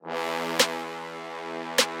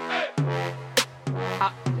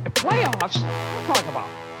Playoffs? What talk about?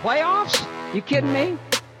 Playoffs? You kidding me?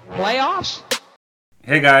 Playoffs?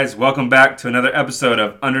 Hey guys, welcome back to another episode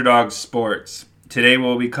of Underdog Sports. Today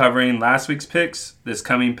we'll be covering last week's picks, this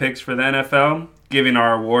coming picks for the NFL, giving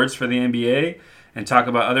our awards for the NBA, and talk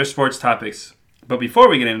about other sports topics. But before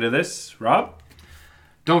we get into this, Rob?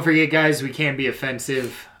 Don't forget, guys, we can be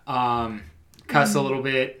offensive, cuss a little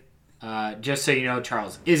bit. Just so you know,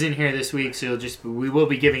 Charles isn't here this week, so we will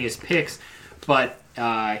be giving his picks, but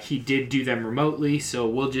he did do them remotely, so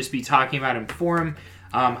we'll just be talking about him for him.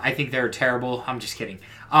 I think they're terrible. I'm just kidding.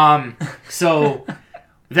 So,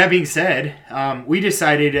 with that being said, we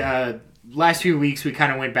decided last few weeks we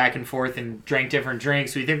kind of went back and forth and drank different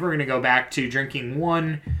drinks. We think we're going to go back to drinking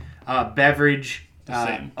one beverage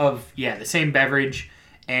the same beverage,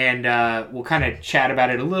 and we'll kind of chat about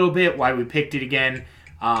it a little bit, why we picked it again.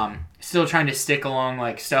 Still trying to stick along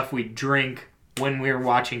like stuff we drink when we're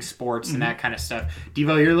watching sports and that kind of stuff.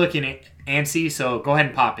 Devo, you're looking at antsy, so go ahead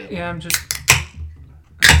and pop it. Yeah,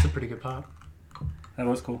 that's a pretty good pop. That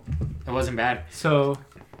was cool. It wasn't bad. So,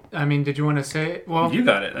 I mean, did you want to say it? Well, You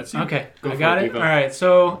got it. That's you. okay. Go I for got it, it. Devo. All right.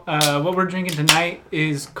 So, what we're drinking tonight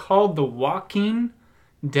is called the Walking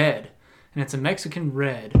Dead, and it's a Mexican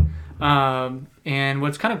red. And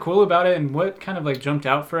what's kind of cool about it, and what kind of like jumped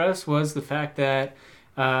out for us, was the fact that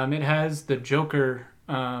it has the Joker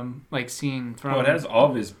scene from. Oh, it has all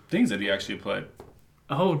of his things that he actually played.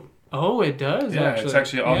 Oh, it does. Yeah, actually. it's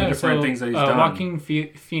actually all the different things that he's done. Joaquin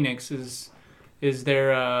Phoenix is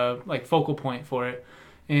their focal point for it,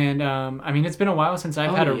 and I mean, it's been a while since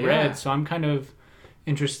I've had a red, so I'm kind of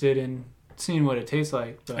interested in seeing what it tastes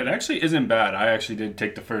like. But It actually isn't bad. I actually did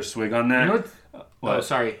take the first swig on that. You know what? Oh,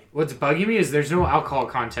 sorry. What's bugging me is there's no alcohol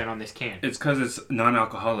content on this can. It's because it's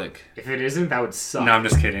non-alcoholic. If it isn't, that would suck. No, I'm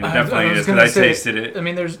just kidding. It definitely was is gonna because I say, tasted it. I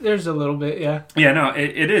mean, there's a little bit, yeah. Yeah, no,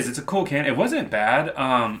 it is. It's a cool can. It wasn't bad.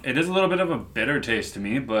 It is a little bit of a bitter taste to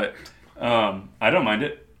me, but I don't mind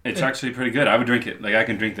it. It's actually pretty good. I would drink it. Like, I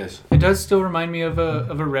can drink this. It does still remind me of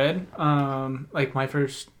a red. Like my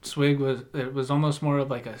first swig was almost more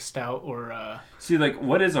of like a stout or. See, like,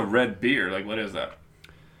 what is a red beer? Like, what is that?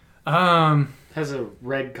 It has a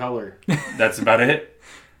red color. That's about it?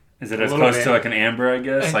 Is it as close to like an amber, I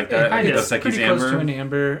guess? Like that? Like Dos Equis pretty amber? close to an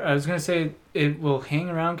amber. I was going to say it will hang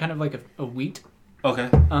around kind of like a wheat. Okay.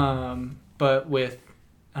 But with...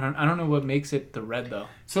 I don't know what makes it the red, though.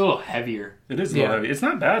 It's a little heavier. It is a little heavy. It's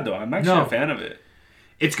not bad, though. I'm actually a fan of it.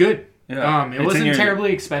 It's good. Yeah. It wasn't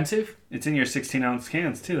terribly expensive. It's in your 16-ounce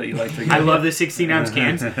cans, too, that you like to get. I love the 16-ounce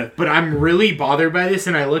cans, but I'm really bothered by this,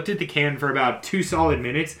 and I looked at the can for about 2 solid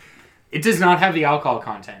minutes. It does not have the alcohol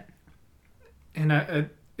content. And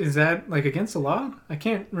is that, like, against the law? I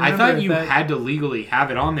can't remember. I thought you had to legally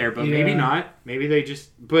have it on there, but maybe not. Maybe they just...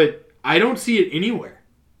 But I don't see it anywhere.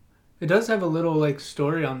 It does have a little, like,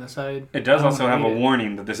 story on the side. It does also have a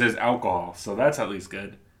warning that this is alcohol, so that's at least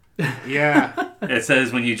good. Yeah. It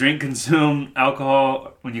says when you consume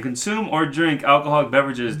or drink alcoholic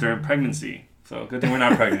beverages during pregnancy. So good thing we're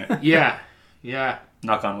not pregnant. Yeah.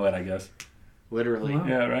 Knock on wood, I guess. Literally. Wow.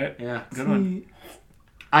 Yeah, right? Yeah. Good one.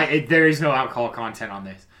 There is no alcohol content on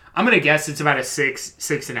this. I'm going to guess it's about a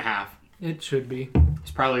 6.5. It should be.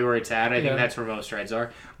 It's probably where it's at. I think that's where most reds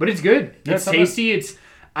are. But it's good. Yeah, It's tasty.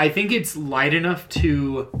 I think it's light enough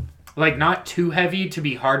to, like, not too heavy to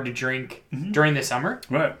be hard to drink during the summer.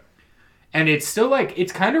 Right. And it's still, like,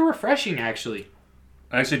 it's kind of refreshing, actually.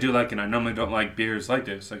 I actually do like it. I normally don't like beers like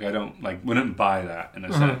this. Like, I don't, wouldn't buy that in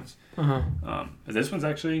a sense. But this one's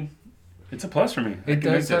actually, it's a plus for me. It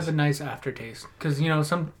does have a nice aftertaste. Because, you know,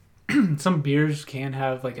 some beers can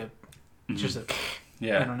have, like, just a...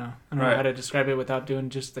 Yeah. I don't know how to describe it without doing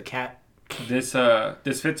just the cat. This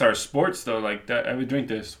fits our sports, though. Like, that, I would drink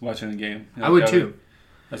this watching the game. I would, too.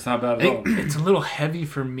 That's not bad at all. It's a little heavy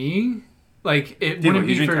for me. Like, it Dude, wouldn't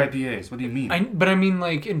be you drink for... IPAs. What do you mean? But I mean,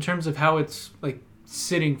 like, in terms of how it's, like,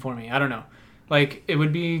 sitting for me. I don't know. Like, it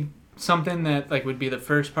would be something that, like, would be the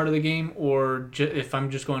first part of the game, or if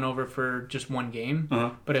I'm just going over for just one game.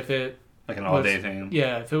 But if it... Like an all-day thing.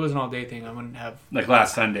 Yeah, if it was an all-day thing, I wouldn't have... Like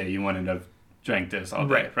last Sunday, you wouldn't have drank this all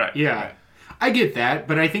day. Right. Yeah. Right. I get that,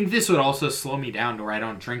 but I think this would also slow me down to where I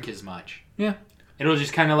don't drink as much. Yeah. It'll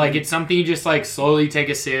just kind of like, it's something you just like slowly take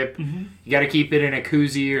a sip. You got to keep it in a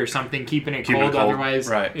koozie or something, keeping it cold otherwise.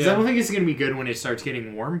 Right. Because I don't think it's going to be good when it starts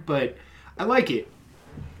getting warm, but I like it.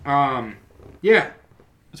 Yeah.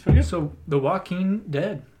 It's pretty good. So, The Walking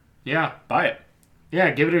Dead. Yeah. Buy it.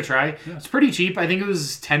 Yeah, give it a try. Yeah. It's pretty cheap. I think it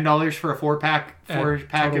was $10 for a four pack of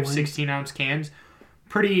 16-ounce cans.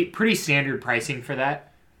 Pretty standard pricing for that.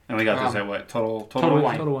 And we got this at what? Total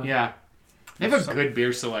Wine. Total Wine. Yeah. They have a good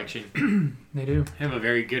beer selection. They do. They have a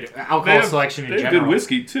very good alcohol selection in they have general. good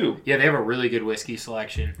whiskey, too. Yeah, they have a really good whiskey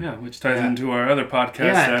selection. Yeah, which ties into our other podcast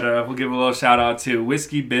Yeah. that we'll give a little shout out to,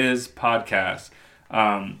 Whiskey Biz Podcast.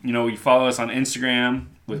 You follow us on Instagram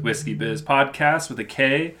with Whiskey Biz Podcast with a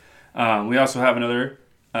K. We also have another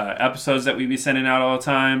episodes that we be sending out all the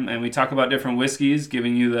time, and we talk about different whiskeys,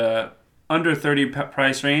 giving you the under 30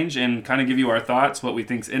 price range and kind of give you our thoughts, what we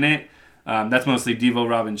think's in it. That's mostly Devo,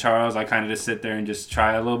 Rob, and Charles. I kind of just sit there and just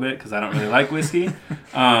try a little bit because I don't really like whiskey.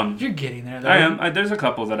 You're getting there, though. I am. There's a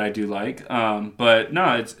couple that I do like. But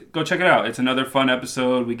no, go check it out. It's another fun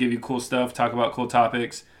episode. We give you cool stuff, talk about cool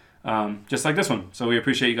topics, just like this one. So we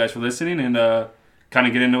appreciate you guys for listening and kind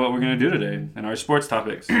of get into what we're going to do today and our sports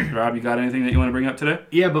topics. Rob, you got anything that you want to bring up today?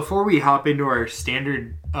 Yeah, before we hop into our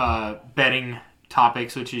standard betting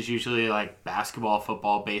topics, which is usually like basketball,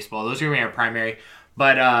 football, baseball, those are going to be our primary.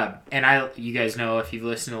 But, you guys know if you've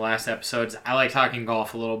listened to the last episodes, I like talking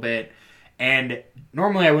golf a little bit. And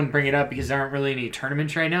normally I wouldn't bring it up because there aren't really any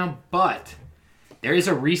tournaments right now. But there is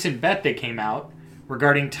a recent bet that came out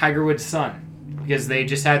regarding Tiger Woods' son. Because they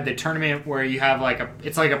just had the tournament where you have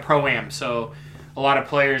it's like a pro-am. So a lot of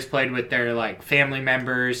players played with their like family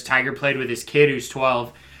members. Tiger played with his kid who's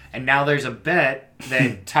 12. And now there's a bet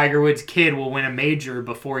that Tiger Woods' kid will win a major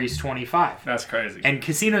before he's 25. That's crazy. And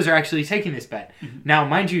casinos are actually taking this bet. Now,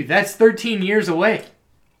 mind you, that's 13 years away.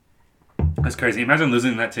 That's crazy. Imagine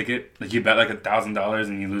losing that ticket. Like, you bet like $1,000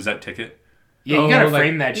 and you lose that ticket. Yeah, you gotta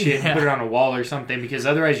frame that shit and put it on a wall or something because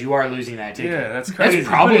otherwise you are losing that ticket. Yeah, that's crazy. That's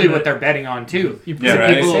probably what they're betting on, too.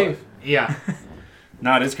 Right? Yeah.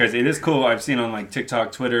 No, it is crazy. It is cool. I've seen on like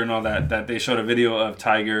TikTok, Twitter, and all that they showed a video of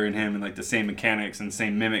Tiger and him and like the same mechanics and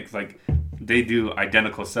same mimics. Like they do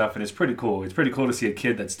identical stuff, and it's pretty cool. It's pretty cool to see a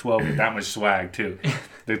kid that's 12 with that much swag too.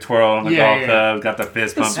 The twirl on the golf club, got the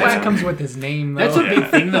fist The pump. swag comes with his name, though. That's a big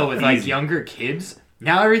thing, though, with like younger kids.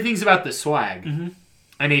 Now everything's about the swag. Mm-hmm.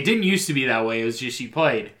 And it didn't used to be that way. It was just you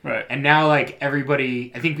played. Right. And now, like,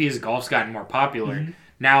 everybody, I think because golf's gotten more popular, Mm-hmm.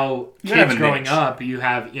 now You have kids a growing niche. up, you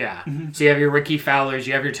have, So you have your Ricky Fowlers,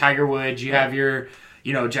 you have your Tiger Woods, you have your,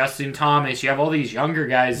 Justin Thomas, you have all these younger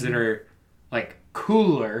guys that are, like,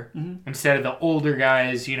 cooler instead of the older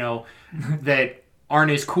guys, that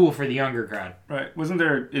aren't as cool for the younger crowd. Right.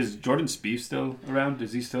 Is Jordan Spieth still around?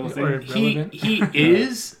 Is he still a Or- thing? He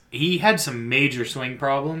is. He had some major swing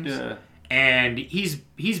problems. Yeah. And he's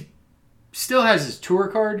still has his tour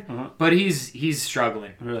card, but he's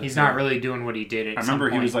struggling. Really? He's not really doing what he did at I remember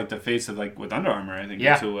some he point. was like the face of like with Under Armour, I think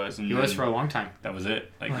Yeah. that's who it was. And He was then for a long time. that was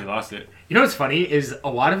it. Like he lost it. You know what's funny is a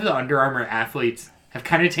lot of the Under Armour athletes have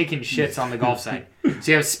kind of taken shits on the golf side.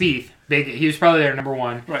 So you have Spieth, he was probably their number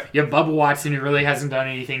one. Right. You have Bubba Watson, who really hasn't done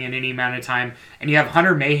anything in any amount of time, and you have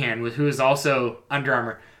Hunter Mahan, who is also Under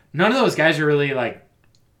Armour. None of those guys are really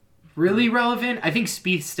really relevant. I think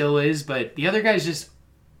Spieth still is, but the other guys just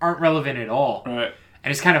aren't relevant at all. Right.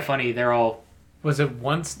 And it's kind of funny. They're all. Was it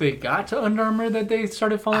once they got to Under Armour that they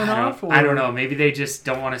started falling off? I don't know. Maybe they just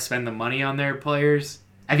don't want to spend the money on their players.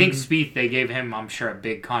 I think Spieth, they gave him, I'm sure, a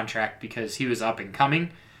big contract because he was up and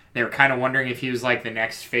coming. They were kind of wondering if he was like the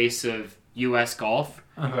next face of U.S. golf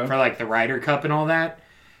for like the Ryder Cup and all that.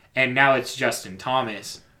 And now it's Justin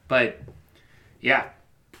Thomas. But yeah.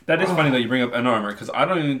 That is funny that you bring up Under Armour because I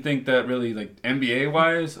don't even think that really like NBA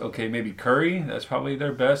wise. Okay, maybe Curry. That's probably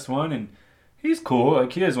their best one, and he's cool.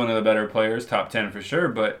 Like he is one of the better players, top 10 for sure.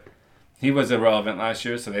 But he was irrelevant last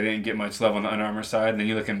year, so they didn't get much love on the Under Armour side. And then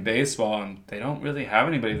you look in baseball, and they don't really have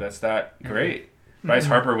anybody that's that great. Bryce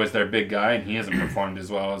Harper was their big guy, and he hasn't performed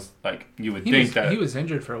as well as like you would think that he was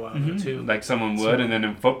injured for a while though, too. like someone would. And then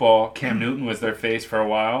in football, Cam Newton was their face for a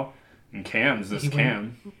while, and Cam's this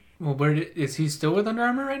Cam. Well, is he still with Under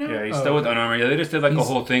Armour right now? Yeah, he's still with Under Armour. Yeah, they just did like a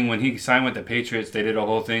whole thing when he signed with the Patriots. They did a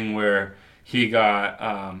whole thing where he got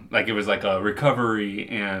like it was like a recovery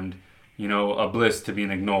and a bliss to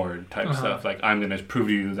being ignored type stuff. Like I'm gonna prove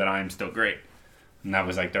to you that I'm still great, and that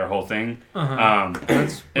was like their whole thing. And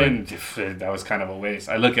that was kind of a waste.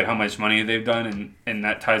 I look at how much money they've done, and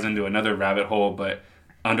that ties into another rabbit hole. But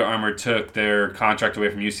Under Armour took their contract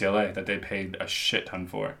away from UCLA that they paid a shit ton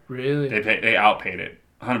for. Really? They outpaid it.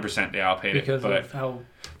 100% they outpaid because it. But of how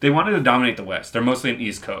they wanted to dominate the West. They're mostly in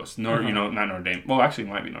East Coast. Not Notre Dame. Well, actually, it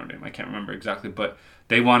might be Notre Dame. I can't remember exactly. But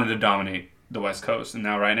they wanted to dominate the West Coast. And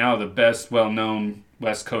now, right now, the best well-known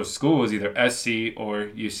West Coast school is either SC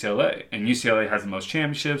or UCLA. And UCLA has the most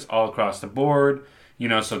championships all across the board.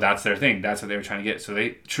 So that's their thing. That's what they were trying to get. So they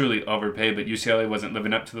truly overpaid. But UCLA wasn't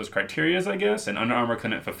living up to those criteria, I guess. And Under Armour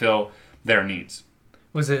couldn't fulfill their needs.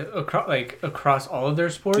 Was it across all of their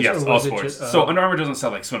sports? Yes, or all was sports. It just, so Under Armour doesn't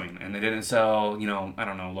sell like swimming, and they didn't sell, I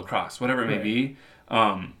don't know, lacrosse, whatever it may be.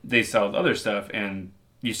 they sold other stuff, and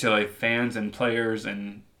UCLA fans and players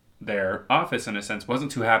and their office, in a sense,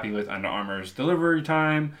 wasn't too happy with Under Armour's delivery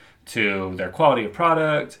time to their quality of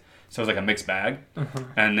product. So it was like a mixed bag.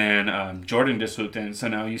 And then Jordan just swooped in, so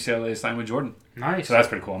now UCLA is signed with Jordan. Nice. So that's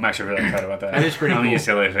pretty cool. I'm actually really excited about that. That is pretty I'm cool. a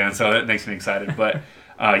UCLA fan, so that makes me excited. But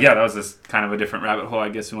yeah, that was just kind of a different rabbit hole I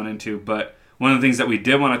guess we went into. But one of the things that we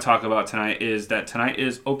did want to talk about tonight is that tonight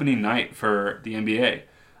is opening night for the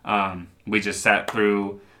NBA. We just sat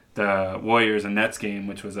through the Warriors and Nets game,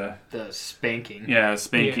 which was the spanking.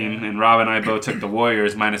 spanking. Yeah. And Rob and I both took the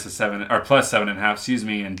Warriors plus 7.5, excuse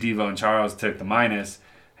me, and Devo and Charles took the minus,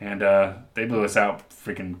 and they blew us out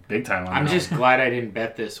freaking big time on I'm that. just glad I didn't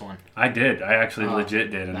bet this one. I did. I actually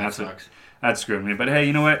legit did, and That that sucks. screwed me. But hey,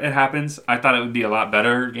 you know what? It happens. I thought it would be a lot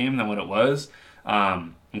better game than what it was.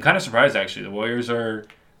 I'm kind of surprised actually. The Warriors are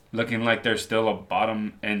looking like they're still a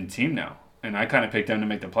bottom end team now, and I kind of picked them to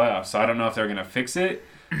make the playoffs. So I don't know if they're gonna fix it.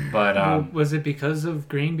 But was it because of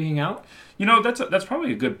Green being out? you know, that's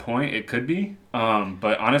probably a good point. It could be.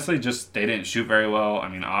 But honestly, just they didn't shoot very well. I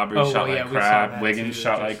mean, Aubrey shot we like saw crap. that Wiggins too.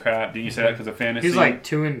 shot Just- like crap. Didn't you say that because of fantasy? He was like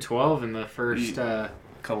 2-12 in the first.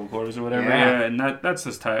 Couple quarters or whatever. Yeah. Yeah, and that's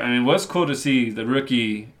just tight. I mean, it was cool to see the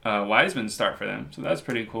rookie Wiseman start for them. So that's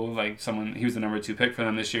pretty cool. Like he was the number 2 pick for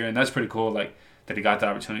them this year, and that's pretty cool. Like that he got the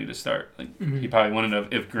opportunity to start. Like he probably wanted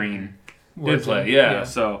to if Green did Was play. it? Yeah,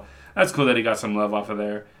 so that's cool that he got some love off of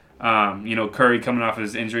there. You know, Curry coming off of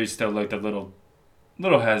his injury still looked a little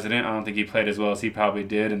hesitant. I don't think he played as well as he probably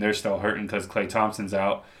did, and they're still hurting because Klay Thompson's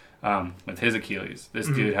out with his Achilles. This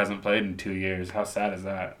dude hasn't played in 2 years. How sad is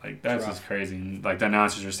that? Like that's just crazy. And, like the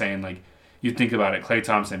announcers are saying, like you think about it, Klay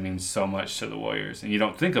Thompson means so much to the Warriors, and you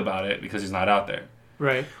don't think about it because he's not out there.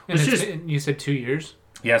 Right. And It's you said 2 years?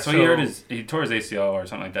 Yeah, so he tore his ACL or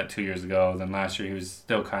something like that 2 years ago. Then last year he was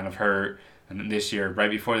still kind of hurt. And then this year,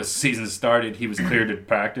 right before the season started, he was cleared to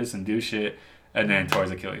practice and do shit, and then tore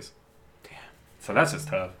his Achilles. Damn. So that's just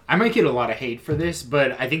tough. I might get a lot of hate for this,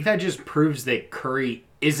 but I think that just proves that Curry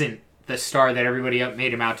isn't the star that everybody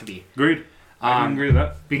made him out to be. Agreed. I can agree with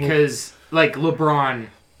that. Because, like, LeBron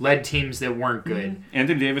led teams that weren't good.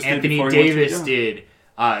 Anthony Davis did Anthony before he went to- Davis yeah.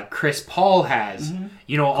 did. Chris Paul has.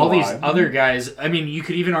 You know, all these Kawhi. other guys. I mean, you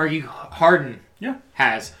could even argue Harden Yeah.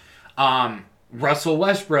 has. Russell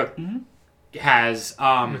Westbrook has.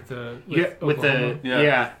 With Oklahoma.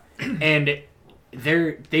 Yeah. And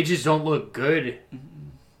they just don't look good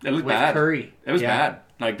It looked with bad. Curry. It was Yeah. bad.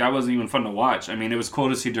 Like, that wasn't even fun to watch. I mean, it was cool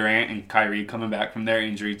to see Durant and Kyrie coming back from their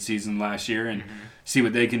injury season last year and see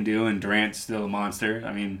what they can do, and Durant's still a monster.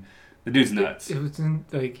 I mean, the dude's nuts. It was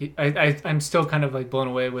like I'm still kind of like blown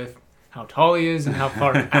away with how tall he is and how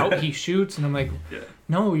far out he shoots, and I'm like, Yeah.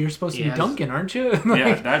 no, you're supposed to be Yes. dunking, aren't you?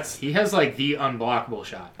 Yeah, that's... He has, like, the unblockable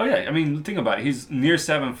shot. Oh, yeah. I mean, think about it. He's near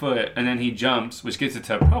 7 foot, and then he jumps, which gets it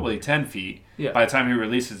to probably 10 feet. Yeah. By the time he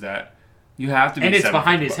releases that, you have to be And it's 7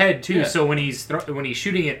 behind feet his above. head, too. Yeah. So when he's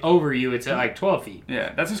shooting it over you, it's at, like, 12 feet.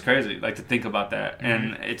 Yeah, that's just crazy. Like, to think about that.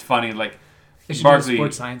 And it's funny, like... They should Barkley- do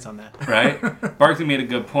sports science on that. right? Barkley made a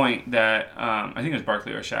good point that I think it was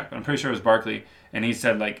Barkley or Shaq, but I'm pretty sure it was Barkley, and he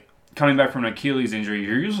said like coming back from an Achilles injury,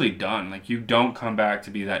 you're usually done. Like you don't come back to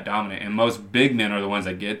be that dominant, and most big men are the ones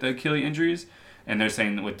that get the Achilles injuries. And they're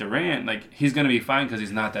saying that with Durant, like he's gonna be fine because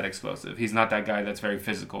he's not that explosive. He's not that guy that's very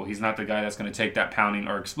physical. He's not the guy that's gonna take that pounding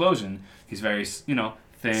or explosion. He's very thin,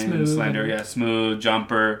 Smooth. slender, smooth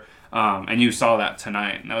jumper. And you saw that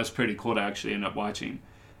tonight, and that was pretty cool to actually end up watching.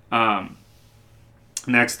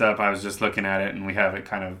 Next up, I was just looking at it, and we have it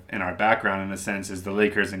kind of in our background in a sense, is the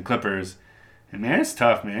Lakers and Clippers. And man, it's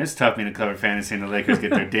tough, man. It's tough being a Clipper fan and seeing the Lakers get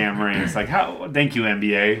their damn ring. It's like, thank you,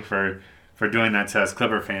 NBA, for doing that to us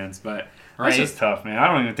Clipper fans. But Right. it's just tough, man. I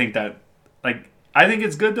don't even think that, like, I think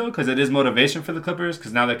it's good, though, because it is motivation for the Clippers,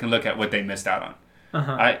 because now they can look at what they missed out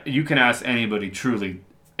on. You can ask anybody, truly.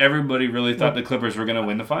 Everybody really thought the Clippers were going to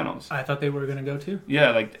win the finals. I thought they were gonna go too. Yeah,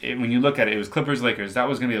 like when you look at it, it was Clippers-Lakers. That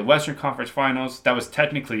was going to be the Western Conference Finals. That was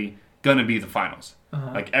technically going to be the finals.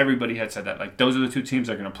 Like everybody had said that. Like those are the two teams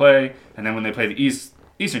that are going to play, and then when they play the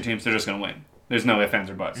Eastern teams, they're just going to win. There's no ifs, ands,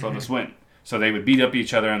 or buts. They'll just win. So they would beat up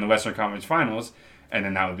each other in the Western Conference Finals, and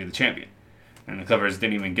then that would be the champion. And the Clippers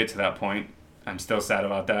didn't even get to that point. I'm still sad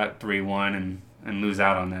about that. 3-1 and lose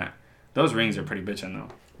out on that. Those rings are pretty bitchin'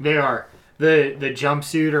 though. They are. The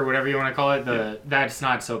jumpsuit or whatever you want to call it, that's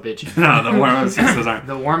not so bitchy. No, the warm-ups those aren't.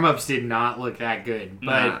 The warm-ups did not look that good.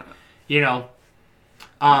 But, Nah. you know,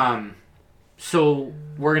 so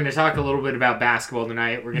we're going to talk a little bit about basketball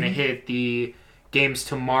tonight. We're going to hit the games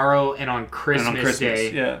tomorrow and on Christmas, And on Christmas,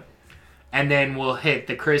 Day. yeah. And then we'll hit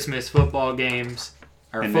the Christmas football games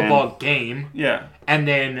or And football game, Yeah. and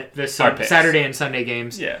then the Our picks. Saturday and Sunday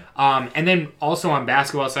games. Yeah. And then also on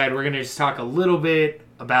basketball side, we're gonna just talk a little bit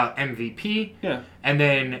about MVP. Yeah. And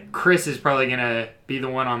then Chris is probably gonna be the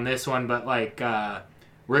one on this one, but like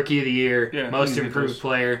rookie of the year, Yeah, most Nicholas. improved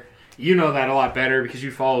player. You know that a lot better because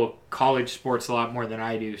you follow college sports a lot more than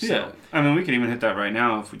I do. So. Yeah. I mean, we could even hit that right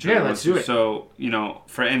now if we chose. Yeah, let's do it. So,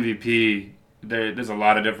 for MVP, there's a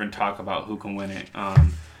lot of different talk about who can win it.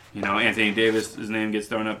 Anthony Davis, his name gets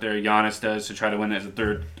thrown up there. Giannis does to try to win it as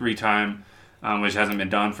a three-time, which hasn't been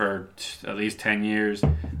done for at least 10 years.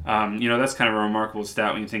 That's kind of a remarkable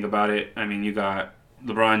stat when you think about it. I mean, you got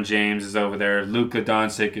LeBron James is over there. Luka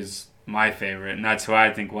Doncic is my favorite, and that's who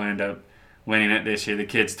I think will end up winning it this year. The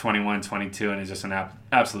kid's 21, 22, and is just an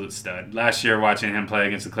absolute stud. Last year, watching him play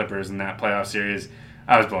against the Clippers in that playoff series,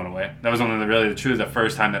 I was blown away. That was the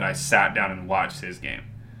first time that I sat down and watched his game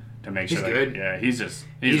to make sure. He's good. Yeah, he's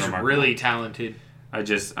remarkable. Really talented.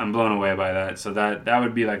 I'm blown away by that. So that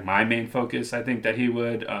would be like my main focus. I think that he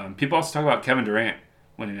would. People also talk about Kevin Durant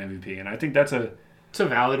winning MVP, and I think that's It's a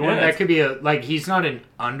valid one. Yeah, That could be he's not an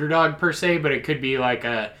underdog per se, but it could be like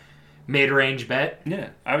a mid-range bet. yeah.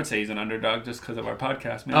 I would say he's an underdog just because of our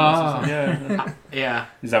podcast, man. Oh. Yeah. Yeah.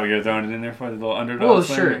 Is that what you're throwing it in there for, the little underdog? Well,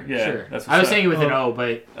 slang? sure, Yeah, sure. That's I was what's saying it up. with an O,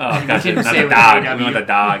 but Oh, gotcha. couldn't Not say the it with dog. AW. We want the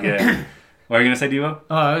dog. Yeah. What are you gonna say, Devo?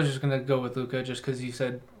 Oh, I was just gonna go with Luka just because you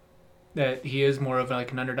said that he is more of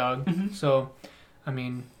like an underdog. Mm-hmm. So, I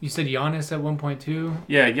mean, you said Giannis at 1.2.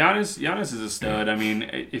 Yeah, Giannis is a stud. I mean,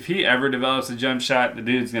 if he ever develops a jump shot, the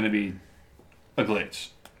dude's gonna be a glitch.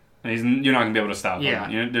 You're not gonna be able to stop Yeah.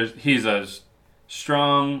 him. He's a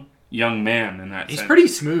strong young man in that he's sense. pretty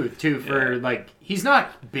smooth too. For Yeah. he's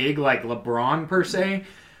not big like LeBron per se,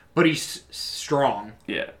 but he's strong.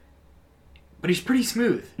 Yeah. But he's pretty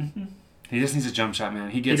smooth. He just needs a jump shot, man.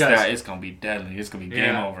 He gets does. that, it's gonna be deadly. It's gonna be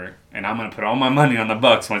game Yeah. over. And I'm gonna put all my money on the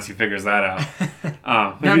Bucks once he figures that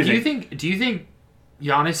out. Now, do you think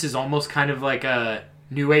Giannis is almost kind of like a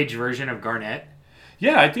new age version of Garnett?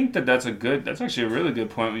 Yeah, I think that's actually a really good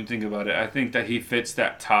point when you think about it. I think that he fits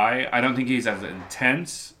that tie. I don't think he's as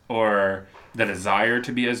intense or the desire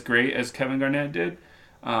to be as great as Kevin Garnett did.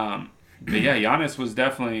 But yeah, Giannis was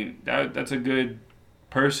definitely that's a good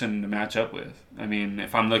person to match up with. I mean,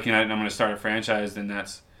 if I'm looking at it and I'm going to start a franchise, then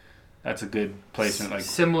that's a good placement. Like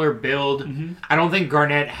Similar build. Mhm. I don't think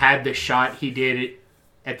Garnett had the shot he did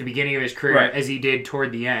at the beginning of his career Right. as he did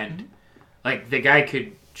toward the end. Like, the guy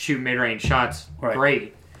could shoot mid-range shots Right.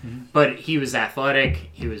 great, but he was athletic.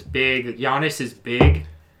 He was big. Giannis is big.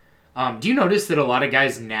 Do you notice that a lot of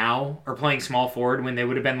guys now are playing small forward when they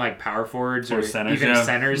would have been like power forwards Or or centers, even yeah.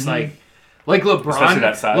 centers? Mhm. Like LeBron. Especially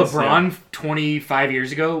that size, LeBron 25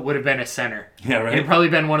 years ago would have been a center. yeah, right. He'd probably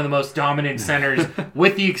been one of the most dominant centers,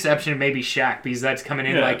 with the exception of maybe Shaq, because that's coming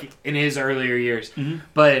in Yeah. like in his earlier years. Mhm.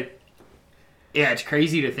 But yeah, it's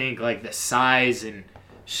crazy to think like the size and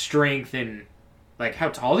strength and like how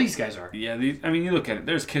tall these guys are. Yeah, you look at it.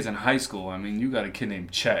 There's kids in high school. I mean, you got a kid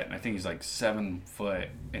named Chet, and I think he's like 7 foot,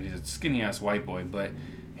 and he's a skinny ass white boy, but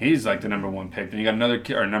he's like the number one pick. Then you got another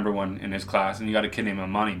kid, or number one in his class, and you got a kid named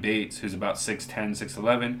Amani Bates, who's about 6'10",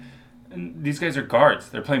 6'11", and these guys are guards.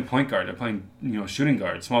 They're playing point guard. They're playing shooting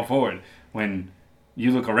guard, small forward. When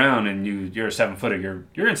you look around and you're a 7 footer,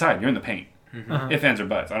 you're inside. You're in the paint. Uh-huh. If, ands, or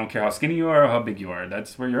buts. I don't care how skinny you are or how big you are.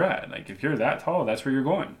 That's where you're at. Like, if you're that tall, that's where you're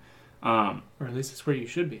going. Or at least it's where you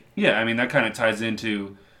should be. Yeah, I mean, that kind of ties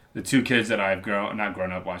into the two kids that I've not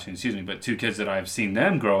grown up watching, but two kids that I've seen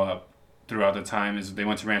them grow up throughout the time is they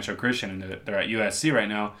went to Rancho Christian, and they're at USC right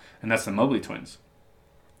now, and that's the Mobley twins.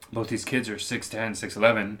 Both these kids are 6'10",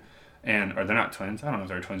 6'11", or they're not twins. I don't know if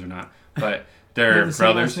they're twins or not, but They they're have the same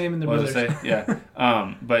brothers. last name and they're What does it brothers. say?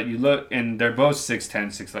 Yeah. But you look, and they're both 6'10",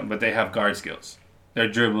 6'11", but they have guard skills. They're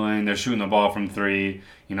dribbling, they're shooting the ball from three,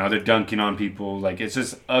 they're dunking on people. Like, it's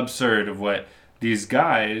just absurd of what these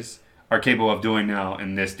guys are capable of doing now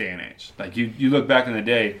in this day and age. Like, you look back in the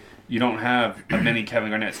day, you don't have many Kevin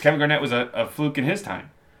Garnetts. Kevin Garnett was a fluke in his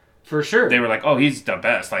time. For sure. They were like, oh, he's the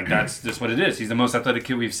best. Like, that's just what it is. He's the most athletic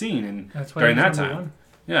kid we've seen. And That's why during he's that number time. one.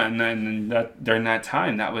 Yeah, and then during that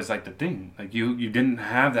time, that was like the thing. Like, you didn't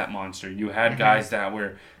have that monster. You had guys that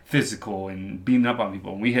were physical and beating up on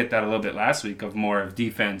people. And we hit that a little bit last week of more of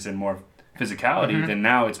defense and more physicality. Then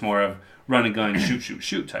now it's more of run and gun,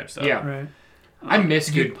 shoot type stuff. Yeah. Right. I miss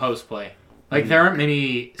good post play. Like, there aren't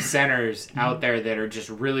many centers out there that are just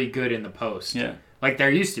really good in the post. Yeah. Like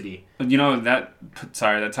there used to be. That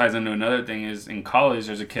ties into another thing is in college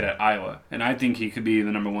there's a kid at Iowa, and I think he could be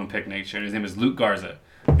the number one pick next year. His name is Luke Garza,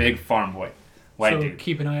 big farm boy, white So dude.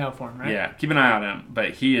 keep an eye out for him, right? Yeah, keep an eye on him,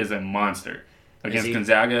 but he is a monster. against he?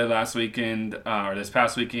 Gonzaga last weekend or this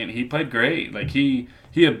past weekend. He played great. Like he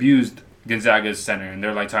abused Gonzaga's center, and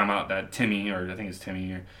they're like talking about that Timmy, or I think it's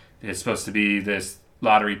Timmy, is supposed to be this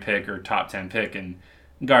lottery pick or top 10 pick, and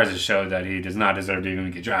Garza showed that he does not deserve to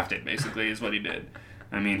even get drafted. Basically, is what he did.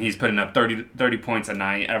 I mean, he's putting up 30 points a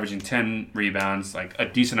night, averaging 10 rebounds, like a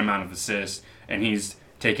decent amount of assists, and he's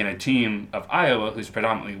taking a team of Iowa who's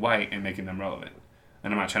predominantly white and making them relevant.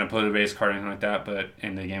 And I'm not trying to put a base card or anything like that, but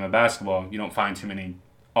in the game of basketball, you don't find too many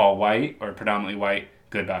all white or predominantly white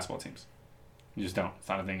good basketball teams. You just don't. It's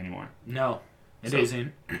not a thing anymore. No, it So-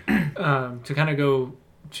 isn't. To kind of go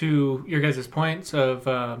to your guys' points of,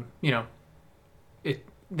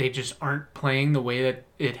 they just aren't playing the way that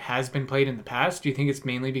it has been played in the past. Do you think it's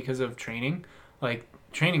mainly because of training? Like,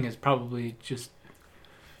 training is probably just...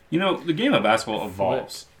 The game of basketball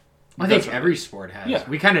evolves. I think every sport has. Yeah.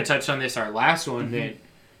 We kind of touched on this our last one. That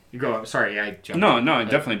you go. Sorry, I jumped. No, in. it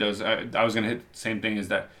definitely does. I was going to hit the same thing, is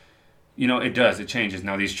that, it does. It changes.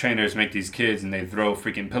 Now, these trainers make these kids and they throw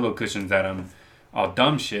freaking pillow cushions at them, all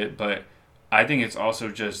dumb shit, but I think it's also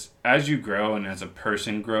just as you grow and as a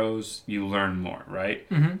person grows, you learn more, right?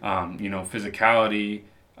 Mm-hmm. Physicality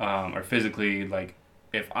or physically, like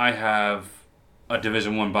if I have a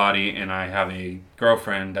Division I body and I have a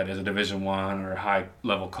girlfriend that is a Division I or a high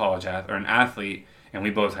level college or an athlete, and we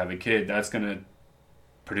both have a kid, that's gonna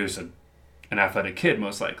produce an athletic kid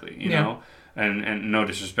most likely, you know. And no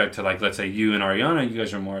disrespect to, like, let's say you and Ariana, you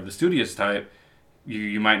guys are more of the studious type.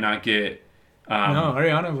 You might not get. No,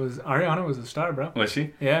 Ariana was a star, bro. Was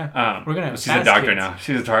she? Yeah. We're gonna have she's a fast doctor kids. now.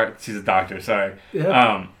 She's a doctor. Sorry.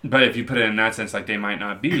 Yeah. But if you put it in that sense, like, they might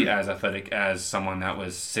not be as athletic as someone that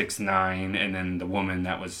was 6'9", and then the woman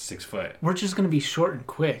that was 6 foot. We're just gonna be short and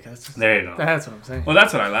quick. There you go. That's what I'm saying. Well,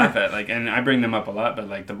 that's what I laugh at. Like, and I bring them up a lot, but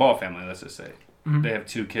like the Ball family, let's just say, Mhm. they have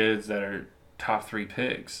 2 kids that are top 3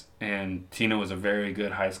 picks, and Tina was a very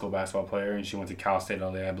good high school basketball player, and she went to Cal State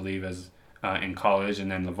LA, I believe, as in college,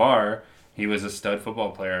 and then LeVar, he was a stud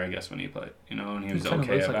football player, I guess, when he played, and he was kinda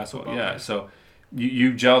okay looks at like a basketball. football Yeah, player. so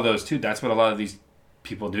you gel those two. That's what a lot of these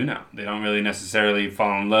people do now. They don't really necessarily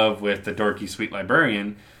fall in love with the dorky, sweet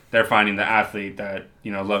librarian. They're finding the athlete that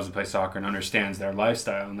loves to play soccer and understands their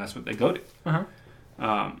lifestyle, and that's what they go to. Uh-huh.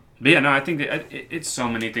 But yeah, no, I think that it's so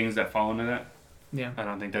many things that fall into that. Yeah. I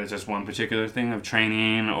don't think that it's just one particular thing of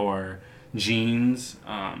training or genes.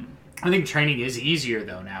 I think training is easier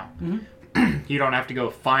though now. Mhm. You don't have to go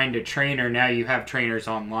find a trainer. Now you have trainers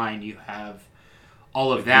online. You have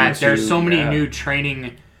all of that. There's so many new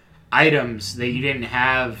training items that you didn't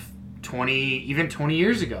have 20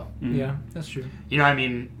 years ago. Yeah, that's true.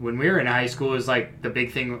 When we were in high school, it was like the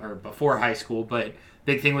big thing, or before high school, but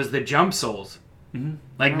big thing was the jump soles. Mm-hmm.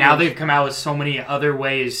 Like now they've come out with so many other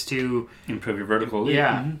ways to Improve your vertical leap.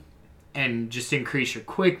 Yeah. Mhm. and just increase your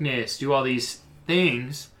quickness, do all these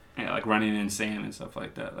things. Yeah, like running in sand and stuff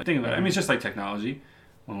like that. Like, think about it. I mean, it's just like technology.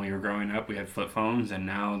 When we were growing up, we had flip phones, and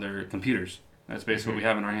now they're computers. That's basically what we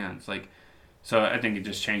have in our hands. Like, so I think it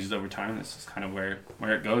just changes over time. This is kind of where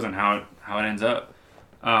it goes and how it ends up.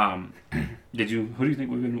 Who do you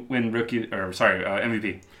think would win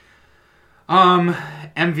MVP?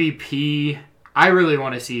 MVP, I really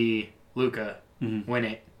want to see Luka Mhm. win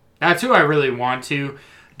it. That's who I really want to.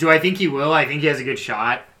 Do I think he will? I think he has a good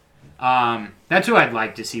shot. That's who I'd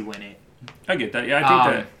like to see win it. I get that. Yeah,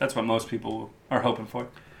 I think that's what most people are hoping for.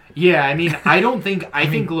 Yeah, I think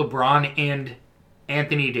LeBron and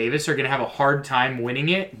Anthony Davis are going to have a hard time winning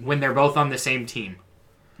it when they're both on the same team.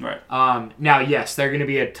 Right. Now, yes, they're going to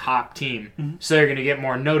be a top team, so they're going to get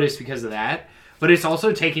more notice because of that. But it's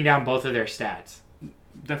also taking down both of their stats.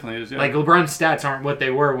 Definitely is. Yeah. Like, LeBron's stats aren't what they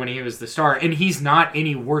were when he was the star, and he's not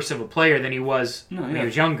any worse of a player than he was when he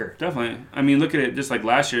was younger. Definitely. I mean, look at it. Just like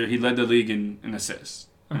last year, he led the league in assists.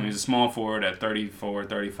 I mean, he's a small forward at 34,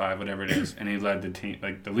 35, whatever it is, and he led the team,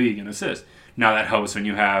 like the league, in assists. Now that helps when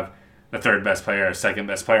you have the third best player or second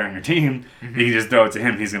best player on your team. You just throw it to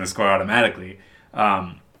him; he's going to score automatically.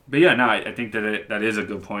 But yeah, no, I think that is a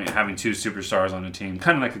good point. Having 2 superstars on the team,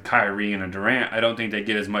 kind of like a Kyrie and a Durant, I don't think they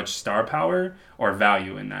get as much star power or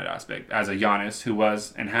value in that aspect as a Giannis, who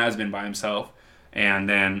was and has been by himself, and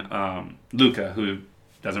then Luka, who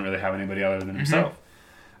doesn't really have anybody other than himself.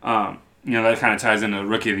 That kind of ties into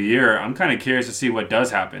Rookie of the Year. I'm kind of curious to see what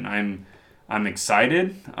does happen. I'm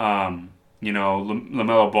excited.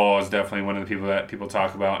 LaMelo Ball is definitely one of the people that people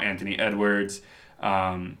talk about. Anthony Edwards.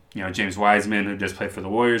 James Wiseman, who just played for the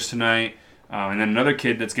Warriors tonight. And then another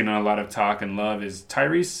kid that's getting a lot of talk and love is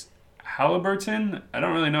Tyrese Halliburton. I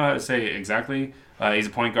don't really know how to say it exactly. He's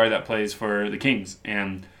a point guard that plays for the Kings.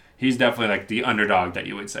 And he's definitely like the underdog that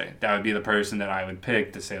you would say. That would be the person that I would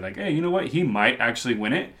pick to say, like, hey, you know what? He might actually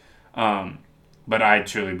win it. But I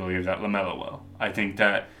truly believe that LaMelo will. I think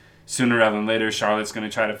that sooner rather than later, Charlotte's going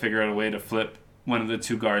to try to figure out a way to flip one of the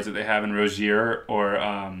two guards that they have in Rozier or,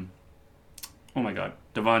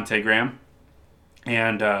 Devontae Graham,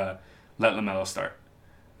 and let LaMelo start.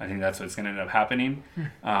 I think that's what's going to end up happening,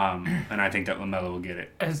 and I think that LaMelo will get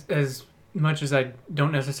it. As much as I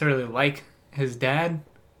don't necessarily like his dad,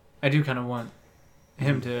 I do kind of want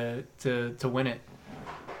him to win it.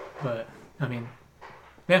 But I mean,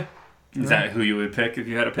 yeah. Is that who you would pick if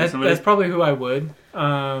you had to pick somebody? That's probably who I would.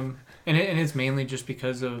 And it's mainly just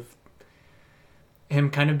because of him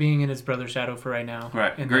kind of being in his brother's shadow for right now.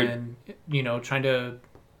 Right. And Agreed. then, trying to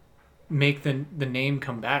make the name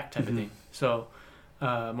come back type of thing. So,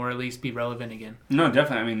 or at least be relevant again. No,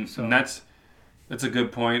 definitely. I mean, and that's a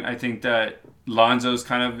good point. I think that Lonzo's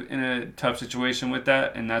kind of in a tough situation with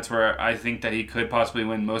that, and that's where I think that he could possibly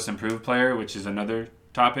win Most Improved Player, which is another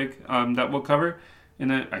topic that we'll cover. I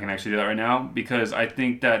can actually do that right now because I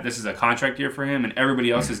think that this is a contract year for him, and everybody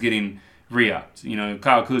else is getting re-upped.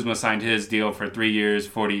 Kyle Kuzma signed his deal for 3 years,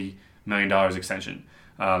 $40 million extension.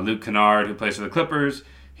 Luke Kennard, who plays for the Clippers,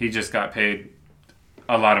 he just got paid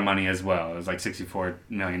a lot of money as well. It was like $64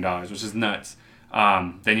 million, which is nuts.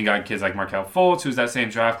 Then you got kids like Markelle Fultz, who's that same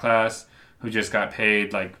draft class, who just got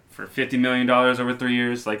paid like for $50 million over 3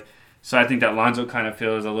 years. So I think that Lonzo kind of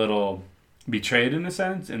feels a little betrayed in a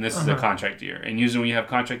sense, and this is a contract year. And usually when you have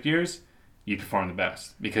contract years, you perform the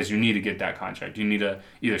best because you need to get that contract. You need to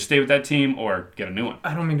either stay with that team or get a new one.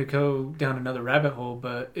 I don't mean to go down another rabbit hole,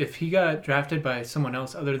 but if he got drafted by someone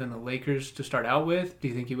else other than the Lakers to start out with, do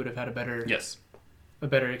you think he would have had a better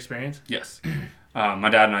experience? Yes. My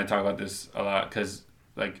dad and I talk about this a lot because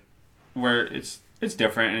where it's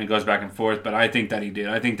different and it goes back and forth, but I think that he did.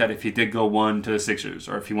 I think that if he did go one to the Sixers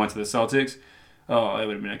or if he went to the Celtics, it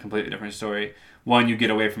would have been a completely different story. One, you get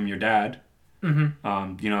away from your dad.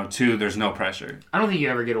 Mm-hmm. Two, there's no pressure. I don't think you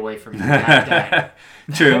ever get away from your dad.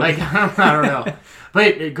 True. I don't know.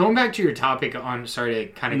 But going back to your topic sorry to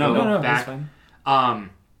kind of go back. That's fine.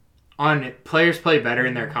 On players play better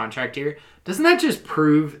in their contract year, doesn't that just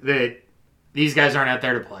prove that these guys aren't out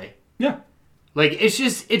there to play? Yeah.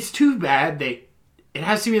 It's too bad that it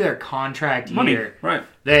has to be their contract year right?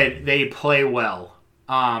 That they play well.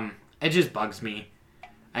 It just bugs me.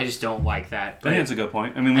 I just don't like that. I think that's a good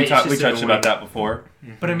point. I mean, we touched about that before.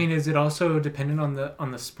 But I mean, is it also dependent on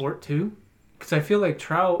the sport too? Because I feel like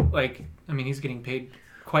Trout, he's getting paid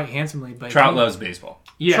quite handsomely. But Trout loves baseball.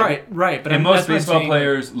 Yeah, right. But most baseball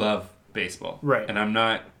players love baseball, right? And I'm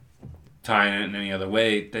not tying it in any other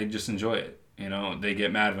way. They just enjoy it. They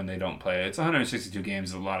get mad when they don't play. It's 162 games,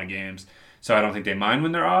 is a lot of games, so I don't think they mind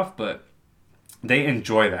when they're off, but they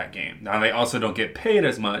enjoy that game. Now they also don't get paid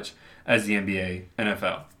as much as the NBA,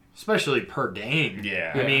 NFL. Especially per game.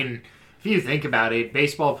 Yeah. I mean, if you think about it,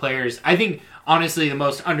 baseball players, I think, honestly, the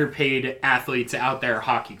most underpaid athletes out there are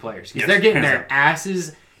hockey players. Because they're getting their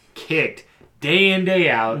asses kicked day in, day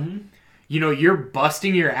out. Mm-hmm. You're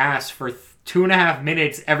busting your ass for 2.5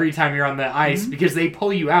 minutes every time you're on the ice because they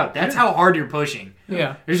pull you out. That's how hard you're pushing.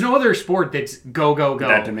 Yeah. There's no other sport that's go, go, go.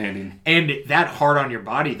 That demanding. And that hard on your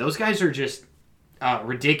body. Those guys are just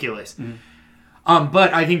ridiculous. Mm-hmm.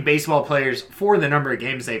 But I think baseball players, for the number of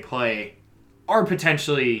games they play, are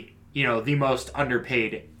potentially, the most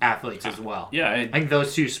underpaid athletes as well. Yeah. I think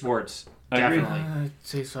those two sports, definitely. I'd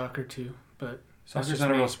say soccer too, but soccer's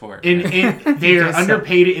not a real sport. And they are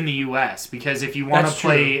underpaid in the U.S. because if you want to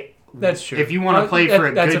play... That's true. If you want to play for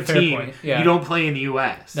a good team, yeah. you don't play in the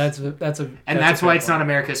U.S. That's why it's not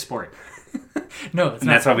America's sport. No, it's not. And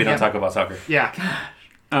that's why we don't talk about soccer. Yeah.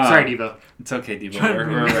 Sorry, Devo. It's okay, Devo.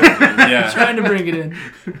 We're trying to bring it in.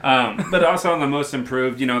 But also on the most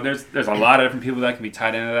improved, there's a lot of different people that can be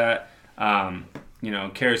tied into that.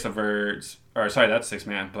 Karis LeVert, that's six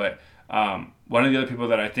man. But one of the other people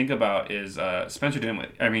that I think about is Spencer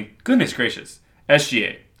Dinwiddie. I mean, goodness gracious,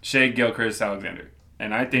 SGA, Shea Gilchrist-Alexander.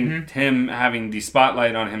 And I think him having the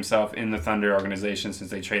spotlight on himself in the Thunder organization since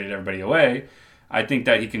they traded everybody away, I think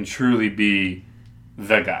that he can truly be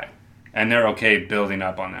the guy. And they're okay building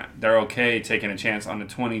up on that. They're okay taking a chance on a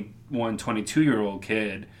 21, 22-year-old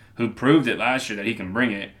kid who proved it last year that he can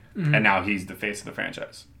bring it, and now he's the face of the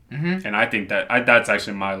franchise. Mm-hmm. And I think that's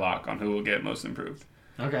actually my lock on who will get most improved.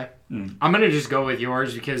 Okay. I'm going to just go with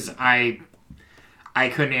yours because I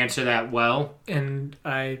couldn't answer that well. And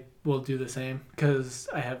I will do the same because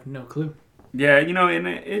I have no clue. Yeah, and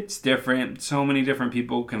it's different. So many different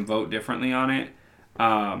people can vote differently on it.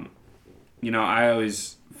 I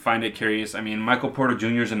always find it curious. I mean, Michael Porter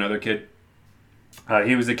Jr. is another kid.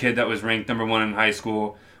 He was a kid that was ranked number 1 in high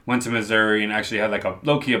school, went to Missouri, and actually had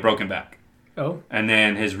a broken back. Oh. And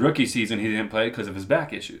then his rookie season, he didn't play because of his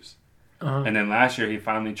back issues. And then last year he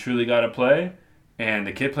finally truly got to play, and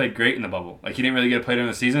the kid played great in the bubble. Like he didn't really get to play during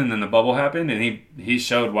the season, and then the bubble happened, and he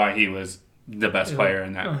showed why he was the best player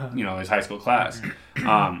in that his high school class.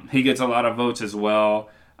 He gets a lot of votes as well.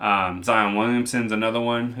 Zion Williamson's another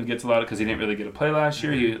one who gets a lot because he didn't really get to play last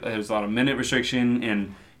year. There was a lot of minute restriction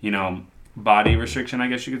and body restriction, I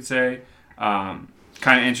guess you could say.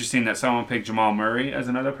 Kind of interesting that someone picked Jamal Murray as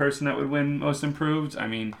another person that would win Most Improved. I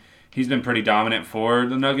mean, he's been pretty dominant for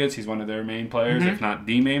the Nuggets. He's one of their main players, if not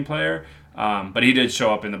the main player. But he did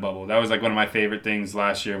show up in the bubble. That was like one of my favorite things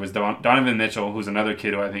last year was Donovan Mitchell, who's another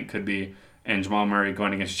kid who I think could be, and Jamal Murray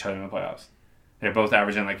going against each other in the playoffs. They're both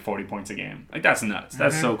averaging like 40 points a game. Like that's nuts.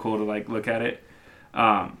 That's so cool to like look at it.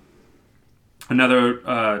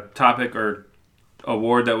 Another topic or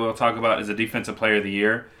award that we'll talk about is the Defensive Player of the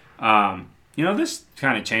Year. This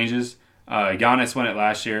kind of changes. Giannis won it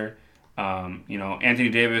last year. Anthony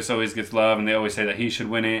Davis always gets love, and they always say that he should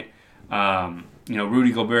win it.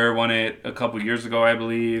 Rudy Gobert won it a couple years ago, I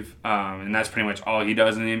believe, and that's pretty much all he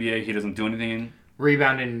does in the NBA. He doesn't do anything.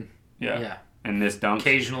 Rebounding. Yeah. And this dunk.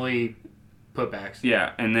 Occasionally putbacks.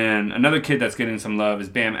 Yeah, and then another kid that's getting some love is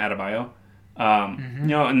Bam Adebayo.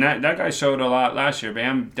 And that guy showed a lot last year.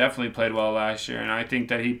 Bam definitely played well last year, and I think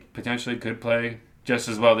that he potentially could play just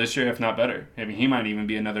as well this year, if not better. I mean, he might even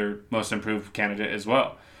be another Most Improved candidate as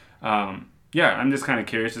well. I'm just kind of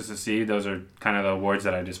curious just to see. Those are kind of the awards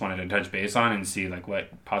that I just wanted to touch base on and see like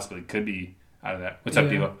what possibly could be out of that. What's up,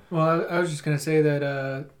 Devo? Well, I was just going to say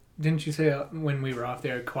that, didn't you say when we were off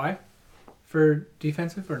there, Kawhi for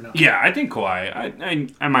defensive or no? Yeah, I think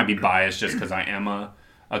Kawhi. I might be biased just because I am a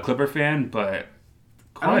Clipper fan, but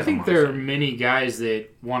Kawhi, I don't think there are many guys that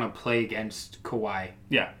want to play against Kawhi.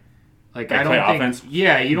 Yeah. Like They I don't play think. offense?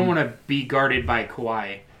 Yeah, you don't want to be guarded by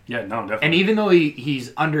Kawhi. Yeah, no, definitely. And even though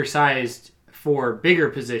he's undersized for bigger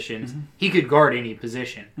positions, he could guard any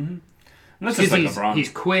position. And that's just like LeBron. He's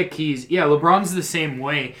quick. LeBron's the same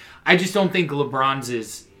way. I just don't think LeBron's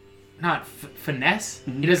is not finesse.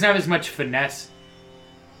 He doesn't have as much finesse.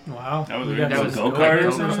 Wow. That was We weird. got That was some go-kart or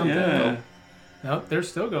go-karts something? Yeah. Nope, they're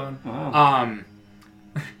still going. Wow.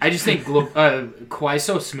 I just think Kawhi's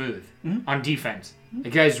so smooth on defense. The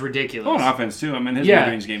guy's ridiculous. Oh, on offense too. I mean, his Yeah,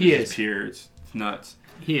 mid-range game he is just is. pure. It's nuts.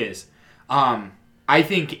 He is. I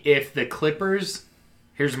think if the Clippers,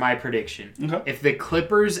 here's my prediction. Okay. If the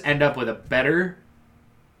Clippers end up with a better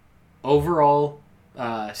overall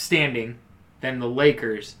standing than the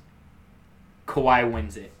Lakers, Kawhi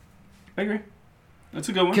wins it. I agree. That's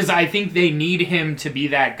a good one. Because I think they need him to be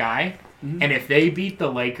that guy. And if they beat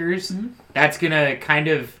the Lakers, that's going to kind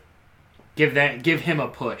of give him a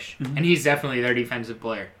push. And he's definitely their defensive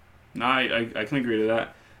player. No, I can agree to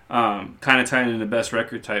that. Kind of tying into best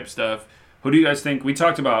record type stuff. Who do you guys think? We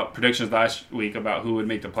talked about predictions last week about who would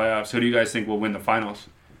make the playoffs. Who do you guys think will win the finals?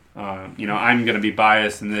 I'm going to be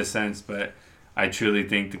biased in this sense, but I truly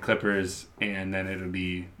think the Clippers, and then it'll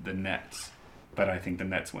be the Nets. But I think the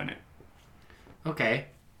Nets win it. Okay.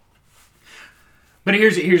 But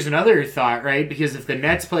here's another thought, right? Because if the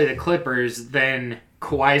Nets play the Clippers, then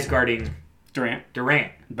Kawhi's guarding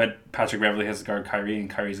Durant. But Patrick Beverly has to guard Kyrie, and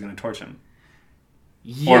Kyrie's going to torch him.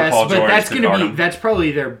 Yes, Paul but George that's could going to guard be him. that's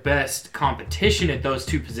probably their best competition at those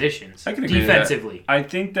two positions. I can agree with that. defensively. I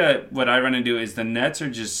think that what I run into is the Nets are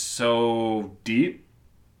just so deep.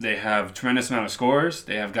 They have tremendous amount of scorers.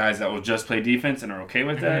 They have guys that will just play defense and are okay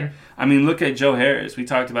with that. I mean, look at Joe Harris. We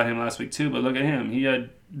talked about him last week too, but look at him. He had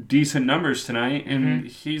decent numbers tonight, and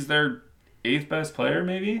he's their 8th best player,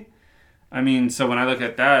 maybe. I mean, so when I look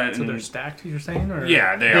at that... So they're stacked, you're saying? Or?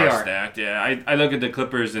 Yeah, they are stacked, yeah. I look at the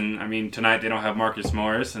Clippers, and, I mean, tonight they don't have Marcus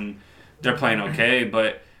Morris, and they're playing okay,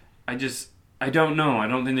 but I don't know. I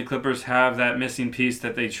don't think the Clippers have that missing piece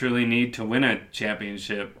that they truly need to win a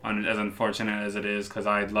championship, as unfortunate as it is, because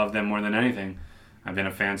I love them more than anything. I've been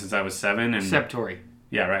a fan since I was 7. And Except Torrey.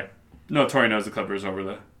 Yeah, right. No, Torrey knows the Clippers over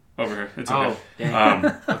her. It's okay. Oh, dang.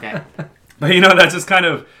 Okay. But, that's just kind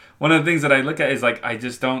of... One of the things that I look at is, I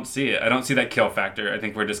just don't see it. I don't see that kill factor. I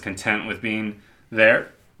think we're just content with being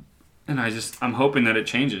there. And I'm hoping that it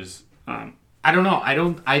changes. I don't know.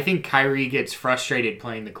 I think Kyrie gets frustrated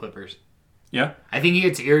playing the Clippers. Yeah? I think he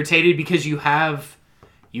gets irritated because you have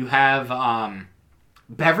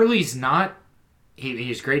Beverly's not...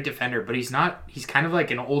 He's a great defender, but he's kind of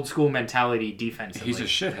like an old school mentality defensively. He's a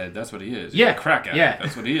shithead. That's what he is. Yeah. He's a crack addict. Yeah.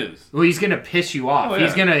 That's what he is. Well, he's going to piss you off. Oh, yeah.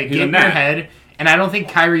 He's going to He's get a in your gnat. head, and I don't think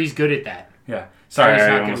Kyrie's good at that. Yeah. Sorry, Kyrie's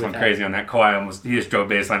not I good almost with went that. crazy on that. Kawhi he just drove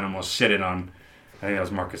baseline, almost shitted on, I think that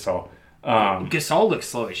was Marc Gasol. Gasol looks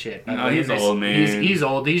slow as shit. No, he's old, man. He's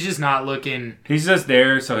old. He's just not looking... He's just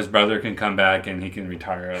there so his brother can come back and he can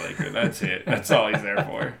retire a Laker. That's it. That's all he's there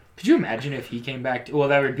for. Could you imagine if he came back? Well,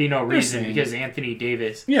 there would be no reason saying- because Anthony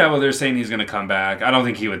Davis. Yeah, well, they're saying he's going to come back. I don't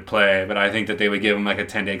think he would play, but I think that they would give him like a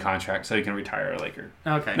 10-day contract so he can retire a Laker.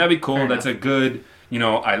 Okay. That'd be cool. Fair That's enough. a good,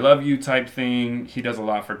 I love you type thing. He does a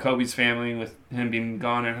lot for Kobe's family with him being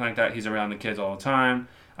gone and everything like that. He's around the kids all the time.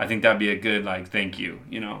 I think that'd be a good, thank you,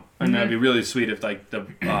 And that'd be really sweet if, the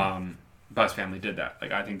Bucks family did that.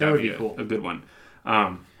 I think that would be cool. a good one.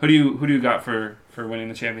 Who do you got for winning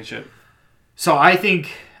the championship? So I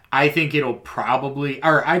think it'll probably,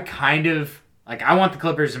 or I kind of I want the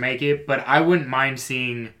Clippers to make it, but I wouldn't mind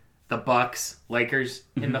seeing the Bucks Lakers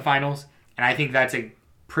in the finals, and I think that's a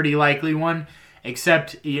pretty likely one.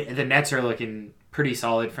 Except the Nets are looking pretty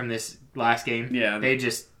solid from this last game. Yeah. They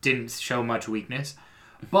just didn't show much weakness,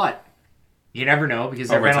 but you never know because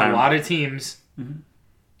there've been Overtime. a lot of teams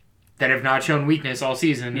that have not shown weakness all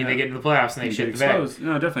season, and they get into the playoffs and they shit the bed. Exposed.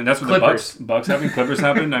 No, definitely. That's what Clippers. the Bucks having. Clippers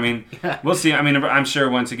happened. I mean, we'll see. I mean, I'm sure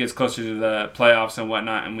once it gets closer to the playoffs and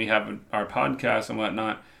whatnot, and we have our podcast and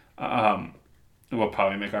whatnot, we'll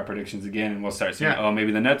probably make our predictions again, and we'll start seeing,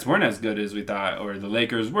 maybe the Nets weren't as good as we thought, or the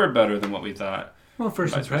Lakers were better than what we thought. Well,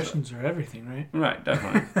 first Vice versa. impressions are everything, right? Right,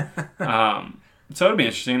 definitely. So it'll be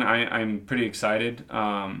interesting. I'm pretty excited.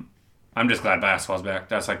 I'm just glad basketball's back.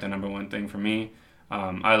 That's the number one thing for me.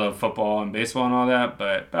 I love football and baseball and all that,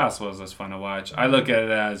 but basketball is just fun to watch. I look at it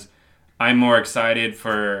as I'm more excited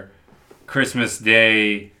for Christmas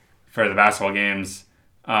Day for the basketball games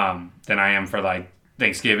than I am for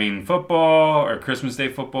Thanksgiving football or Christmas Day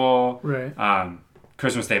football. Right.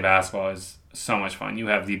 Christmas Day basketball is so much fun. You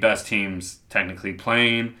have the best teams technically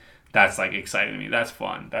playing. That's exciting to me. That's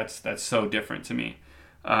fun. That's so different to me.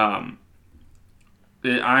 I'm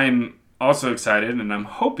also excited, and I'm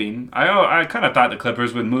hoping. I kind of thought the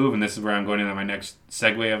Clippers would move, and this is where I'm going into my next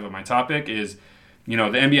segue of my topic. Is the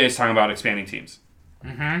NBA is talking about expanding teams,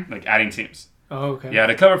 adding teams. Oh, okay. Yeah,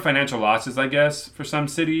 to cover financial losses, I guess, for some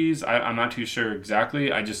cities. I'm not too sure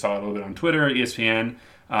exactly. I just saw a little bit on Twitter, ESPN.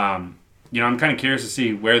 I'm kind of curious to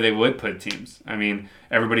see where they would put teams. I mean,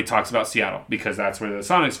 everybody talks about Seattle because that's where the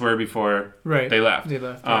Sonics were before they left.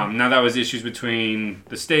 Now, that was issues between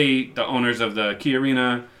the state, the owners of the Key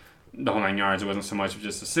Arena, the whole 9 yards. It wasn't so much of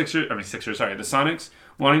just the the Sonics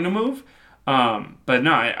wanting to move. But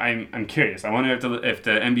no, I'm curious. I wonder if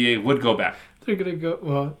the NBA would go back. They're gonna go.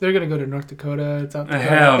 Well, they're gonna go to North Dakota, South Dakota.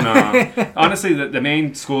 Hell no. Honestly, the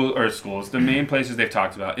main the main places they've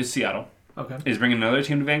talked about is Seattle. Okay. Is bringing another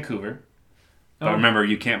team to Vancouver. But remember,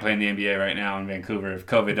 you can't play in the NBA right now in Vancouver. If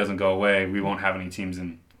COVID doesn't go away, we won't have any teams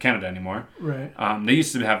in Canada anymore. Right. They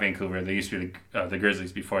used to have Vancouver. They used to be the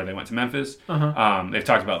Grizzlies before they went to Memphis. They've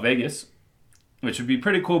talked about Vegas, which would be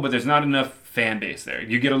pretty cool, but there's not enough fan base there.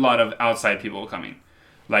 You get a lot of outside people coming.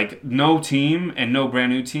 No team and no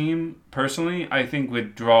brand new team, personally, I think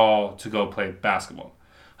would draw to go play basketball.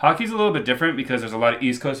 Hockey's a little bit different because there's a lot of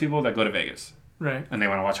East Coast people that go to Vegas. Right. And they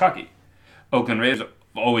want to watch hockey. Oakland Raiders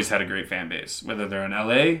always had a great fan base. Whether they're in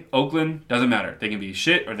LA, Oakland, doesn't matter. They can be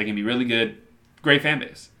shit or they can be really good. Great fan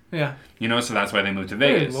base. Yeah. So that's why they moved to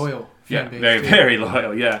Vegas. Very loyal fan base. Very, very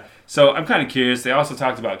loyal, yeah. So I'm kind of curious. They also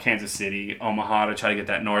talked about Kansas City, Omaha to try to get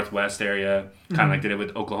that northwest area, kind of like they did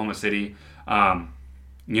with Oklahoma City. I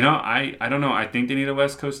don't know. I think they need a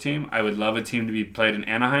West Coast team. I would love a team to be played in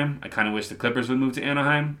Anaheim. I kind of wish the Clippers would move to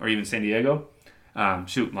Anaheim or even San Diego.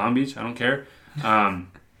 Long Beach. I don't care.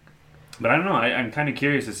 But I don't know. I'm kind of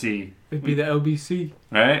curious to see. It'd be the LBC.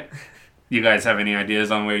 Right? You guys have any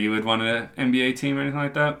ideas on where you would want an NBA team or anything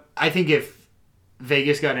like that? I think if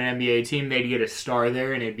Vegas got an NBA team, they'd get a star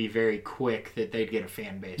there, and it'd be very quick that they'd get a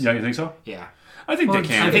fan base. Yeah, you think so? Yeah. I think they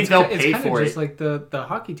can. I think they'll pay it's for just it. like the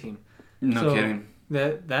hockey team. No kidding.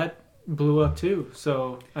 That blew up too.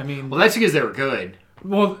 So I mean, Well, that's because they were good.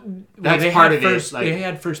 That's they part had of first, it. They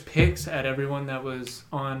had first picks at everyone that was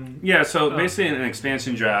on. Yeah, so basically in an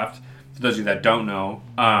expansion draft, for those of you that don't know,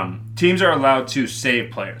 teams are allowed to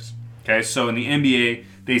save players. Okay, so in the NBA,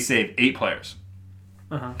 they save 8 players.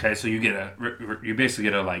 Okay, so you basically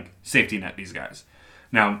get a safety net these guys.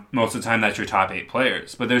 Now, most of the time that's your top 8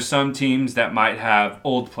 players, but there's some teams that might have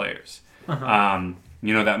old players.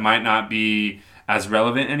 That might not be as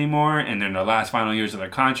relevant anymore, and they're in the last final years of their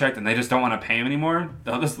contract, and they just don't want to pay them anymore.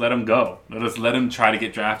 They'll just let them go. They'll just let them try to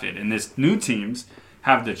get drafted. And this new teams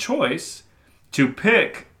have the choice to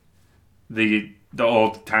pick the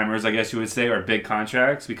old timers, I guess you would say, or big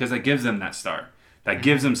contracts, because that gives them that star. That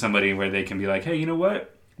gives them somebody where they can be like, hey, you know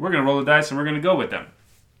what? We're going to roll the dice and we're going to go with them.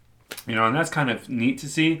 And that's kind of neat to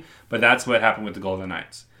see, but that's what happened with the Golden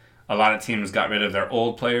Knights. A lot of teams got rid of their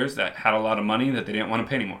old players that had a lot of money that they didn't want to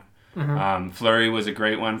pay anymore. Fleury was a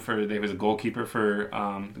great one he was a goalkeeper for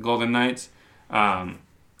the Golden Knights.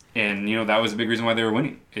 And, that was a big reason why they were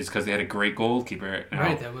winning, is because they had a great goalkeeper.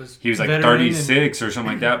 Right, that was he was like veteran 36 or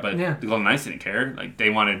something like that, but Yeah. the Golden Knights didn't care. Like, they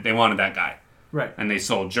wanted that guy. Right. And they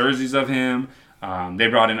sold jerseys of him. They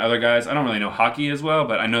brought in other guys. I don't really know hockey as well,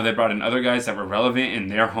 but I know they brought in other guys that were relevant in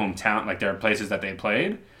their hometown, like their places that they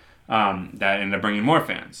played, that ended up bringing more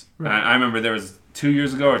fans. Right. And I remember there was 2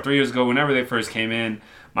 years ago or 3 years ago, whenever they first came in,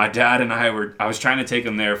 my dad and I was trying to take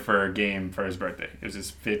him there for a game for his birthday. It was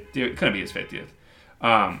his 50th. It couldn't be his 50th.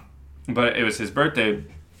 But it was his birthday,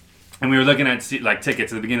 and we were looking at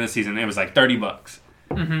tickets at the beginning of the season. It was like $30,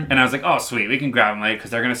 and I was like, "Oh, sweet, we can grab them late because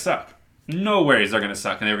they're gonna suck. No worries, they're gonna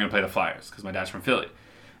suck." And they were gonna play the Flyers because my dad's from Philly.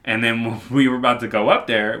 And then when we were about to go up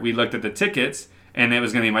there, we looked at the tickets, and it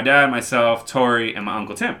was gonna be my dad, myself, Tori, and my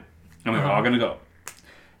uncle Tim, and we were all gonna go.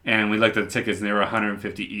 And we looked at the tickets, and they were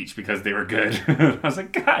 $150 each because they were good. I was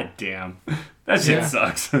like, "God damn, that shit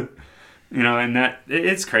sucks." And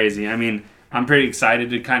it's crazy. I mean, I'm pretty excited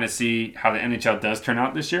to kind of see how the NHL does turn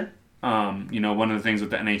out this year. One of the things with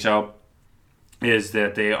the NHL is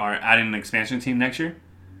that they are adding an expansion team next year.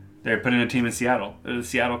 They're putting a team in Seattle. They're the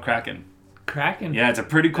Seattle Kraken. Kraken? Yeah, it's a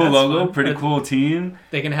pretty cool That's logo, fun. pretty cool team.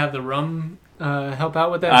 They can have the rum help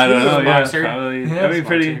out with that. I too? don't know, yeah, Sponsored. probably. Yeah, That'd be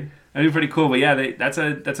sponsored. pretty cool. But yeah, that's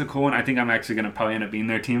a cool one. I think I'm actually gonna probably end up being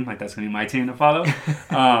their team. Like that's gonna be my team to follow.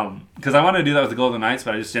 Because I wanted to do that with the Golden Knights,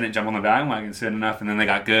 but I just didn't jump on the bandwagon soon enough, and then they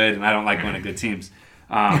got good, and I don't like going to good teams.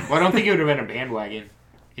 Well, I don't think it would have been a bandwagon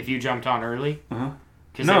if you jumped on early.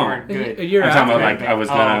 Because No. they weren't good. A year I'm talking about after. like I was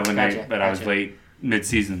gonna when gotcha, but I was gotcha. late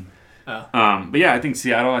mid-season. Oh. But yeah, I think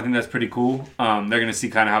Seattle. I think that's pretty cool. They're gonna see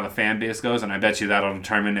kind of how the fan base goes, and I bet you that'll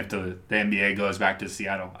determine if the NBA goes back to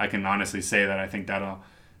Seattle. I can honestly say that I think that'll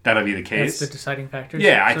be the That's case. the deciding factor.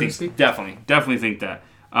 Yeah, I so to think speak. definitely think that.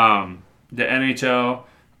 The NHL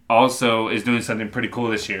also is doing something pretty cool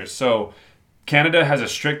this year. So Canada has a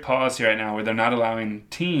strict policy right now where they're not allowing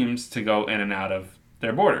teams to go in and out of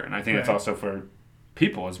their border, and I think it's Right. also for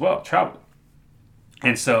people as well, travel.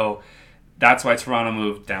 And so that's why Toronto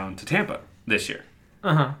moved down to Tampa this year.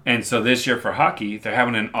 Uh-huh. And so this year for hockey, they're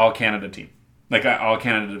having an all-Canada team, like an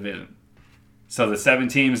all-Canada division. So the 7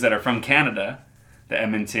 teams that are from Canada, the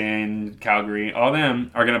Edmonton, Calgary, all them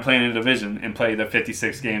are going to play in a division and play the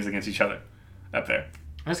 56 games against each other up there.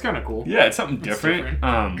 That's kind of cool. Yeah, it's something That's different.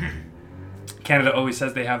 Canada always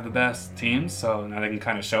says they have the best teams, so now they can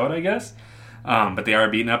kind of show it, I guess. But they are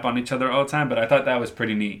beating up on each other all the time. But I thought that was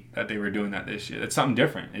pretty neat that they were doing that this year. It's something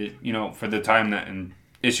different, for the time that and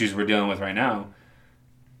issues we're dealing with right now.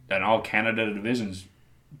 An all Canada division's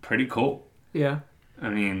pretty cool. Yeah. I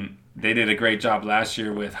mean, they did a great job last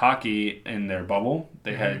year with hockey in their bubble.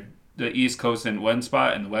 They had the East Coast in one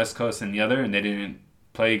spot and the West Coast in the other, and they didn't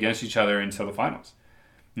play against each other until the finals.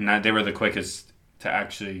 And that they were the quickest to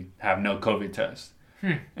actually have no COVID test.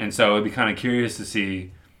 And so it'd be kind of curious to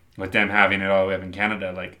see with them having it all the way up in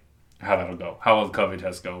Canada, like how that'll go. How will the COVID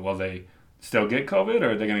test go? Will they still get COVID,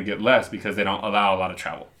 or are they going to get less because they don't allow a lot of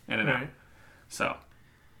travel in and out? Right. So,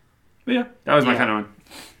 but yeah, that was my Yeah. kind of one.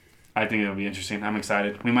 I think it'll be interesting. I'm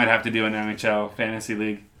excited. We might have to do an NHL fantasy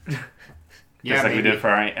league, just like we did for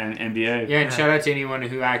our NBA. Yeah, and shout out to anyone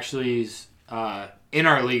who actually is in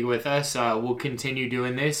our league with us. We'll continue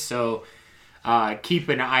doing this, so keep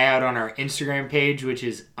an eye out on our Instagram page, which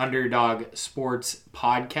is Underdog Sports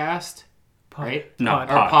Podcast, right? No, Pod.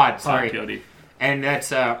 Or pod, sorry. POD. And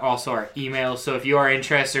that's also our email. So if you are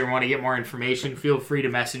interested and want to get more information, feel free to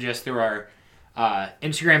message us through our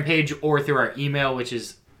Instagram page or through our email, which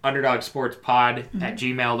is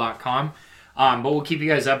underdogsportspod@gmail.com. But we'll keep you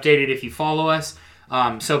guys updated if you follow us.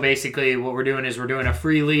 So basically what we're doing is we're doing a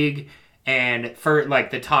free league, and for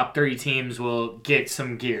like the top 3 teams will get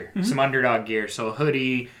some gear, some underdog gear. So a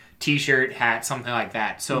hoodie, t-shirt, hat, something like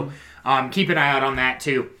that. So keep an eye out on that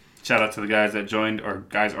too. Shout out to the guys that joined, or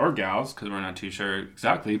guys or gals, because we're not too sure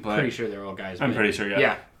exactly. But Pretty sure they're all guys. I'm but- pretty sure, yeah.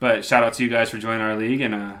 Yeah. But shout out to you guys for joining our league,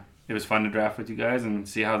 and it was fun to draft with you guys and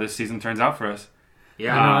see how this season turns out for us.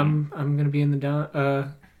 Yeah. I know I'm gonna be in the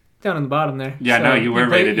down in the bottom there. Yeah, So no, you were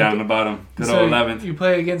play- rated down in the bottom. Good so old 11th. You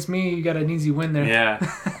play against me, you got an easy win there. Yeah.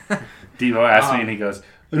 Devo asked me, and he goes,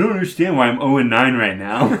 I don't understand why I'm 0-9 right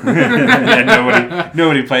now. And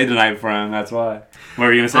nobody played tonight for him. That's why. What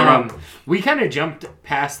were you going to say, Rob? We kind of jumped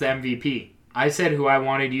past the MVP. I said who I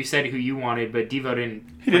wanted, you said who you wanted, but Devo didn't.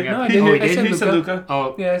 He did. No, I He didn't. Oh, he I did? said He said Luka. Luka.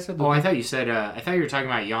 Oh, Yeah, I said oh, Luka. I thought you said. I thought you were talking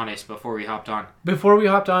about Giannis before we hopped on. Before we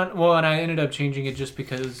hopped on, well, and I ended up changing it just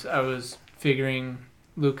because I was figuring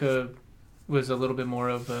Luka was a little bit more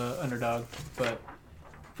of an underdog, but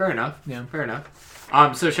Fair enough. Yeah. Fair enough.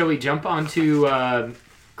 So shall we jump onto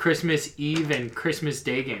Christmas Eve and Christmas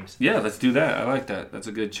Day games? Yeah, let's do that. I like that. That's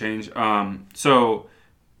a good change. Well,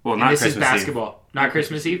 And not this Christmas is basketball. Not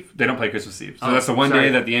Christmas Eve? They don't play Christmas Eve. So Oh, that's the one sorry.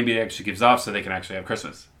 day that the NBA actually gives off so they can actually have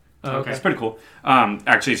Christmas. Oh, okay. It's pretty cool.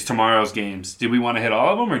 Actually, it's tomorrow's games. Do we want to hit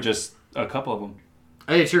all of them or just a couple of them?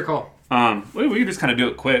 Hey, it's your call. We can just kind of do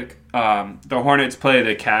it quick. The Hornets play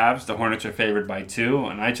the Cavs. The Hornets are favored by 2,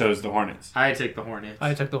 and I chose the Hornets. I took the Hornets.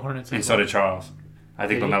 I took the Hornets. And as so well. did Charles. I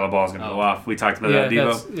think Did he? LaMelo Ball is going to go Oh. off. We talked about Yeah, that,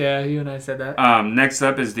 Devo. yeah, you and I said that. Next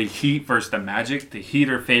up is the Heat versus the Magic. The Heat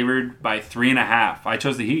are favored by 3.5. I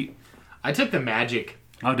chose the Heat. I took the Magic.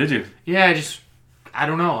 Oh, did you? Yeah, I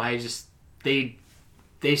don't know.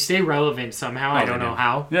 They stay relevant somehow. I Oh, don't they know do.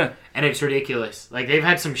 how. Yeah, And it's ridiculous. Like, they've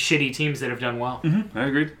had some shitty teams that have done well. I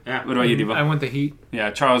agreed. Yeah. What about you, Devo? I went the Heat.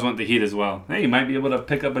 Yeah, Charles went the Heat as well. Hey, you might be able to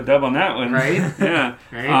pick up a dub on that one. Right? Yeah.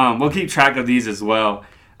 Right? We'll keep track of these as well.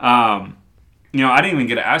 I didn't even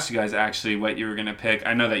get to ask you guys actually what you were going to pick.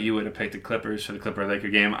 I know that you would have picked the Clippers for the Clipper-Laker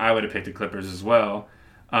game. I would have picked the Clippers as well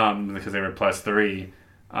because they were +3.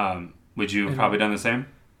 Would you have probably done the same?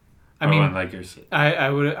 I Or mean, went Lakers. I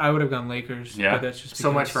would have gone Lakers. Yeah? But that's just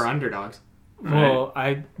So much because- for underdogs. Well,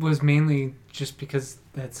 I was mainly just because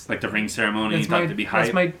that's Like the ring ceremony, you that's thought my to be hype.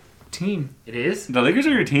 that's my team. It is? The Lakers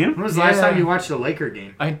are your team? When was the last Yeah. time you watched a Laker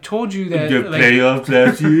game? I told you that. The like, playoffs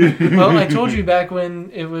last year. well, I told you back when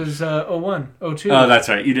it was 01, 02. Oh, that's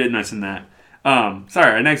right. You did mention that.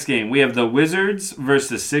 Sorry, our next game. We have the Wizards versus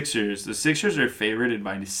the Sixers. The Sixers are favored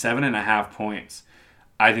by 7.5 points.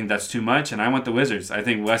 I think that's too much, and I want the Wizards. I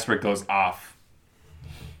think Westbrook goes off.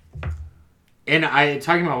 And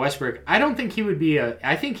talking about Westbrook, I don't think he would be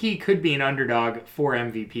I think he could be an underdog for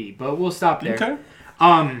MVP, but we'll stop there. Okay.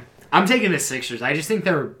 I'm taking the Sixers. I just think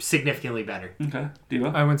they're significantly better. Okay.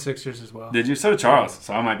 Devo? I went Sixers as well. Did you? So did Charles,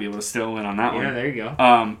 so I might be able to still win on that Yeah, one. there you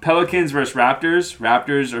go. Pelicans versus Raptors.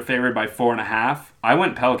 Raptors are favored by 4.5. I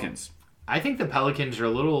went Pelicans. I think the Pelicans are a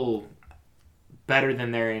little better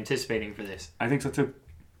than they're anticipating for this. I think so too.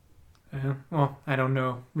 Yeah. Well, I don't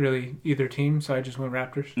know really either team, so I just went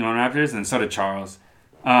Raptors. No Raptors, and so did Charles.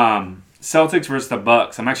 Celtics versus the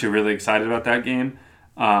Bucks. I'm actually really excited about that game.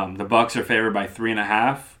 The Bucks are favored by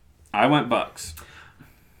 3.5. I went Bucks.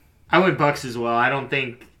 I went Bucks as well. I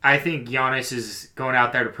think Giannis is going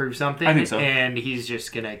out there to prove something. I think so. And he's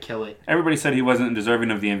just going to kill it. Everybody said he wasn't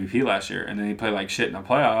deserving of the MVP last year, and then he played like shit in the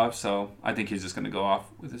playoffs, so I think he's just going to go off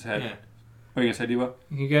with his head. Yeah. What are you going to say, Devo?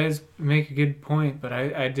 You guys make a good point, but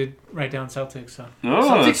I did write down Celtics, so. Oh,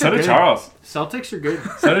 Celtics so are did good. Charles. Celtics are good.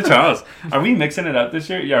 So did Charles. Are we mixing it up this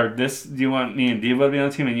year? Yeah, do you want me and Devo to be on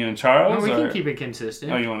the team and you and Charles? No, we or- can keep it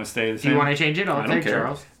consistent. Oh, you want to stay the Do same? you want to change it? I I'll don't take care.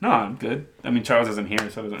 Charles. No, I'm good. I mean, Charles isn't here, so it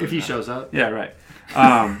doesn't If really he matter. shows up. Yeah, right.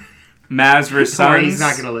 Mavs versus Sorry, Suns. he's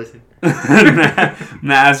not going to listen.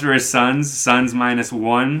 Mavs versus Suns. Suns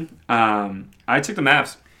 -1. I took the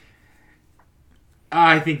Mavs.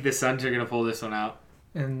 I think the Suns are going to pull this one out.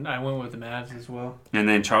 And I went with the Mavs as well. And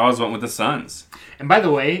then Charles went with the Suns. And by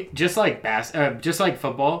the way, just like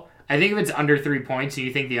football, I think if it's under 3 points and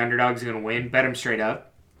you think the underdog's going to win, bet them straight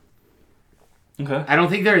up. Okay. I don't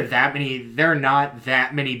think there are not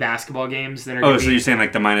that many basketball games that are Oh, going to so be... you're saying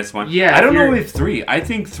like the -1? Yeah, I don't if know you're- if 3. I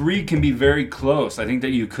think 3 can be very close. I think that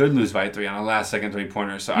you could lose by 3 on a last second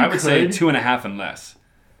 3-pointer. So I would say could. 2.5 and less.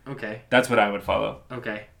 Okay, That's what I would follow.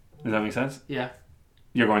 okay. Does that make sense? Yeah.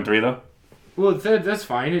 You're going 3 though? Well, that's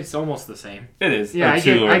fine. It's almost the same. It is. Yeah, Or I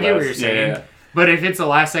 2 get or what you're less. Yeah, saying. yeah, But if it's a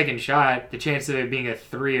last second shot, the chance of it being a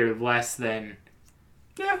 3 or less than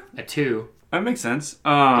yeah. a 2. That makes sense.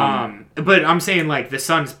 But I'm saying like the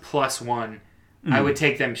Suns +1, I would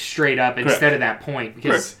take them straight up instead of that point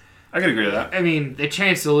because Correct. I could agree with that. I mean the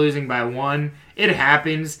chance of losing by 1, it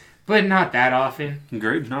happens, but not that often.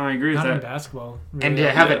 Agreed. No, I agree with Not in that. basketball. And really.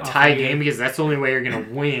 to have a Often tie you- game because that's the only way you're gonna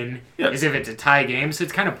win Yeah. is if it's a tie game. So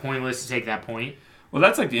it's kind of pointless to take that point. Well,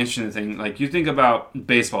 that's like the interesting thing. Like you think about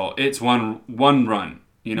baseball, it's one run,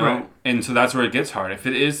 you know, Right. and so that's where it gets hard. If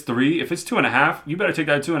it is 3, if it's 2.5, you better take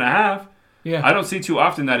that 2.5. Yeah. I don't see too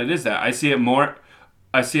often that it is that. I see it more.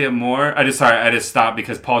 I just stopped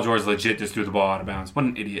because Paul George legit just threw the ball out of bounds. What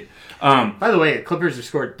an idiot. By the way, the Clippers have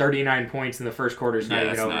scored 39 points in the first quarter. It's not Yeah,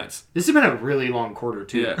 even that's over. nuts. This has been a really long quarter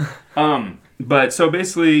too. Yeah. But so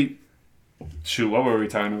basically, shoot, what were we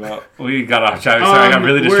talking about? We got off track. Sorry, I got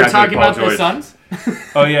really distracted. We're talking with Paul about George. the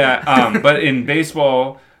Suns. Oh yeah, but in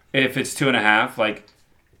baseball, if it's 2.5, like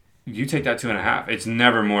you take that 2.5. It's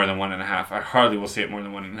never more than 1.5. I hardly will see it more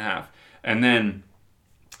than 1.5. And then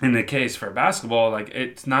in the case for basketball, like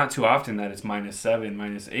it's not too often that it's -7,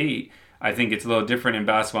 -8. I think it's a little different in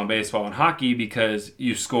basketball and baseball and hockey because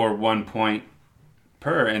you score 1 point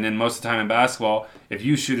per, and then most of the time in basketball, if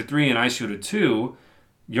you shoot a 3 and I shoot a 2,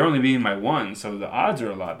 you're only beating by 1, so the odds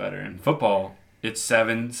are a lot better. In football, it's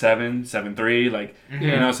 7-7, 7-3. Like, you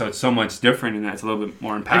know, so it's so much different, and that's a little bit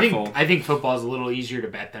more impactful. I think football is a little easier to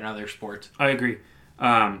bet than other sports. I agree.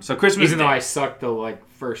 So Christmas Even Day. though I sucked the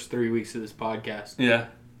first 3 weeks of this podcast. Yeah.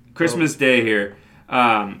 Christmas Day here.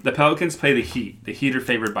 The Pelicans play the Heat. The Heat are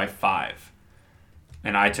favored by 5.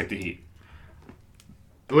 And I took the Heat.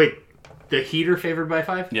 Wait, the Heat are favored by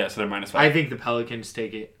 5? Yeah, so they're minus 5. I think the Pelicans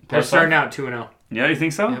take it. They're Plus starting 5? out 2-0. Yeah, you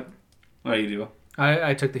think so? Yep. What do you do?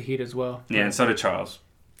 I took the Heat as well. Yeah, and so did Charles.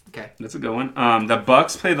 Okay. That's a good one. The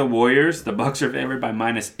Bucks play the Warriors. The Bucks are favored by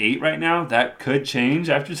 -8 right now. That could change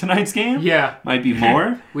after tonight's game. Yeah. Might be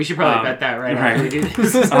more. We should probably bet that right after we do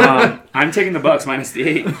this. I'm taking the Bucks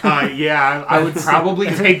 -8. Yeah, I would probably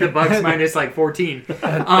take the Bucks minus 14.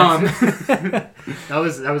 That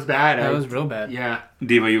was bad. That was real bad. Yeah.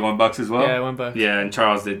 Devo, you want Bucks as well? Yeah, I went Bucks. Yeah, and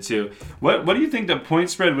Charles did too. What do you think the point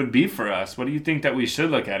spread would be for us? What do you think that we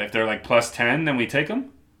should look at? If they're like +10, then we take them?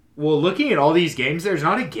 Well, looking at all these games, there's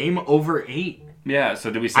not a game over 8. Yeah,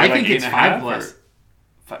 so do we say I like think it's 8.5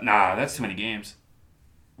 5+. Nah, that's too many games.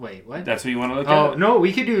 Wait, what? That's what you want to look Oh at? no,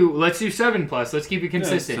 let's do 7+. Let's keep it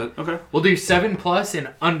consistent. Yeah, so- okay. We'll do 7+ and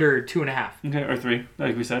under 2.5. Okay, or 3,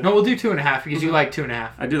 like we said. No, we'll do 2.5 because you like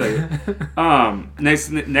 2.5. I do like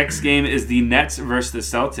it. Next game is the Nets versus the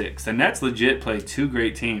Celtics. The Nets legit play 2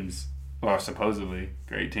 great teams. Well, supposedly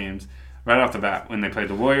great teams. Right off the bat when they played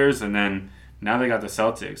the Warriors, and then now they got the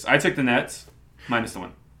Celtics. I took the Nets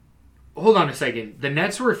 -1. Hold on a second. The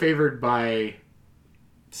Nets were favored by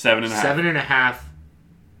 7.5. 7.5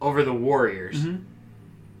 over the Warriors. Mm-hmm.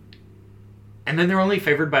 And then they're only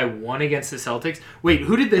favored by 1 against the Celtics. Wait,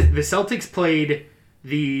 who did the Celtics played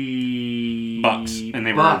the Bucks, and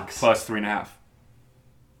they Bucks. were +3.5.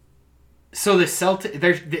 So the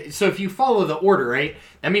so if you follow the order, right?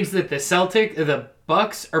 That means that the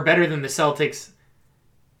Bucks are better than the Celtics.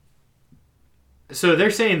 So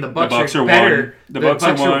they're saying the Bucks are better. 1. The Bucks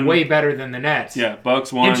are way better than the Nets. Yeah,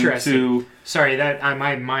 Bucks 1, Interesting. 2. Sorry,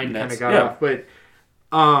 my mind kind Nets. of got Yeah. off, but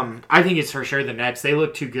I think it's for sure the Nets. They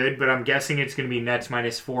look too good, but I'm guessing it's going to be Nets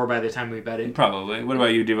 -4 by the time we bet it. Probably. What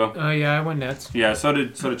about you, Devo? Yeah, I went Nets. Yeah, so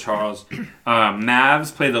did Charles.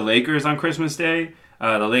 Mavs play the Lakers on Christmas Day.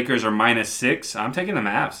 The Lakers are -6. I'm taking the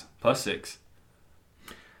Mavs +6.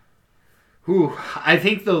 Ooh, I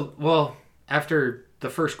think after the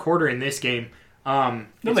first quarter in this game, The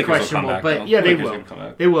it's Lakers will questionable. come back, but though. yeah, The they Lakers will. will come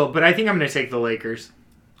back. They will. But I think I'm going to take the Lakers.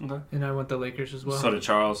 Okay. And I went the Lakers as well. So did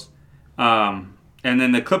Charles. And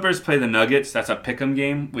then the Clippers play the Nuggets. That's a pick'em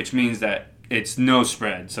game, which means that it's no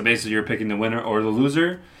spread. So basically, you're picking the winner or the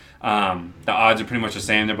loser. The odds are pretty much the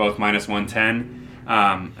same. They're both -110.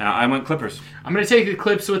 I went Clippers. I'm going to take the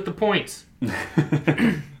Clips with the points.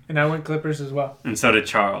 And I went Clippers as well. And so did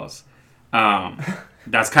Charles.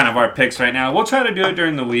 That's kind of our picks right now. We'll try to do it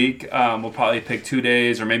during the week. We'll probably pick 2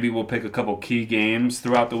 days, or maybe we'll pick a couple key games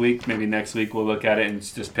throughout the week. Maybe next week we'll look at it and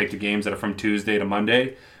just pick the games that are from Tuesday to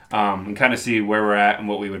Monday, and kind of see where we're at and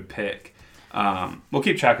what we would pick. We'll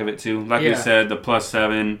keep track of it too. Like we said, the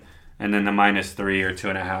 +7 and then the -3 or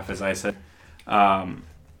 2.5, as I said.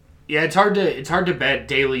 Yeah, it's hard to bet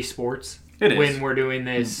daily sports It is. when we're doing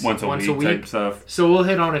this Once a week type stuff. So we'll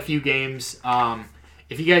hit on a few games.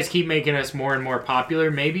 If you guys keep making us more and more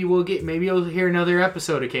popular, maybe you'll hear another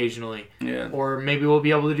episode occasionally. Yeah. Or maybe we'll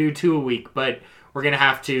be able to do 2 a week, but we're gonna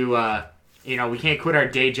have to. We can't quit our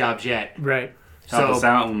day jobs yet. Right. Help us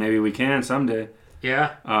out, and maybe we can someday. Yeah.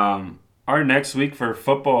 Our next week for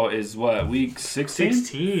football is what, week 16?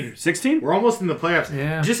 16. 16? We're almost in the playoffs.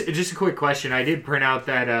 Yeah. Just a quick question. I did print out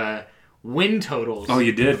that win totals. Oh,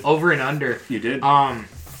 you did? Over and under. You did? I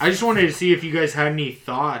just wanted to see if you guys had any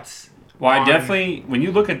thoughts. Well, I definitely, when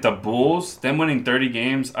you look at the Bulls, them winning 30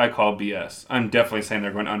 games, I call BS. I'm definitely saying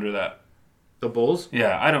they're going under that. The Bulls?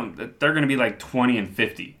 Yeah, they're going to be like 20 and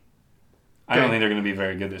 50. I don't Okay. think they're going to be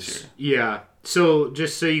very good this year. Yeah. So,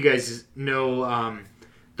 just so you guys know,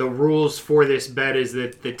 the rules for this bet is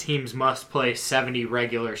that the teams must play 70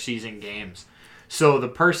 regular season games. So, the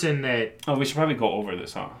person that... Oh, we should probably go over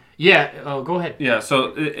this, huh? Yeah. Oh, go ahead. Yeah,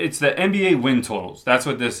 so it's the NBA win totals. That's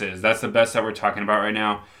what this is. That's the best that we're talking about right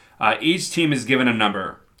now. Each team is given a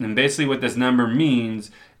number. And basically what this number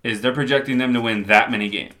means is they're projecting them to win that many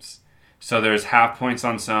games. So there's half points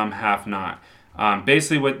on some, half not.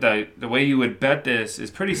 Basically what the way you would bet this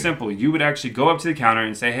is pretty simple. You would actually go up to the counter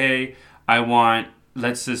and say, hey, I want,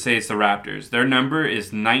 let's just say it's the Raptors. Their number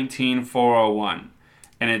is 19,401.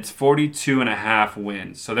 And it's 42.5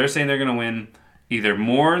 wins. So they're saying they're going to win either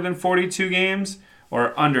more than 42 games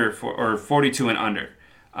or under or 42 and under.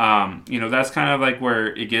 That's kind of like where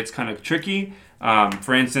it gets kind of tricky.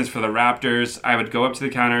 For instance, for the Raptors, I would go up to the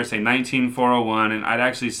counter, say 19-401, and I'd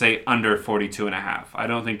actually say under 42.5. I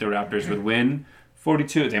don't think the Raptors would win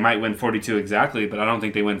 42. They might win 42 exactly, but I don't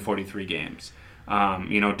think they win 43 games.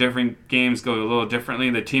 Different games go a little differently.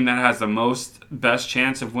 The team that has the best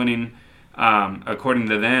chance of winning, according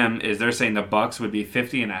to them, is they're saying the Bucks would be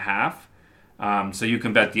 50.5. So you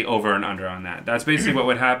can bet the over and under on that. That's basically what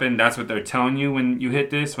would happen. That's what they're telling you when you hit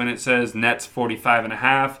this. When it says Nets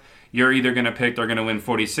 45.5, you're either going to pick they're going to win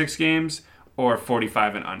 46 games or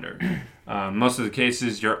 45 and under. Most of the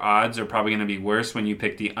cases, your odds are probably going to be worse when you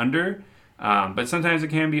pick the under, but sometimes it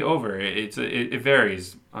can be over. It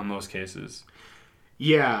varies on most cases.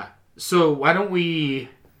 Yeah. So why don't we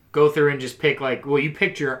go through and just pick you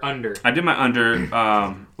picked your under. I did my under.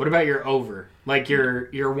 What about your over? Like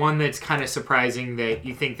your one that's kind of surprising that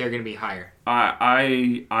you think they're going to be higher.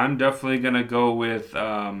 I'm definitely going to go with.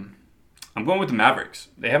 I'm going with the Mavericks.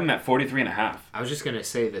 They have them at 43.5. I was just going to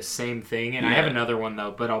say the same thing, and Yeah. I have another one,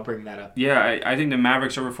 though, but I'll bring that up. Yeah, I think the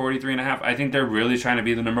Mavericks over 43.5. I think they're really trying to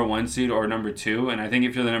be the number 1 seed or number 2, and I think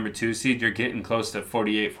if you're the number 2 seed, you're getting close to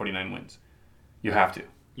 48, 49 wins. You have to.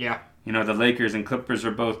 Yeah. The Lakers and Clippers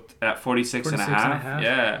are both at 46.5. 46.5.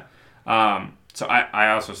 Yeah. So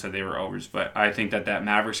I also said they were overs, but I think that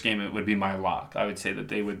Mavericks game, it would be my lock. I would say that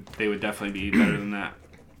they would definitely be better than that.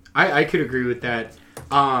 I could agree with that.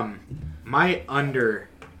 My under...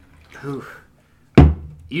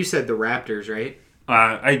 You said the Raptors, right?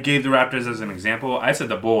 I gave the Raptors as an example. I said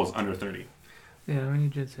the Bulls under 30. Yeah, when you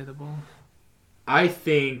did say the Bulls. I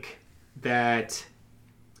think that...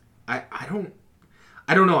 I don't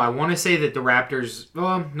know. I want to say that the Raptors...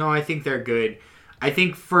 Well, no, I think they're good. I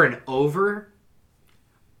think for an over...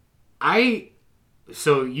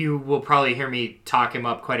 So you will probably hear me talk him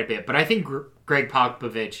up quite a bit, but I think Greg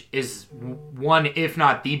Popovich is one, if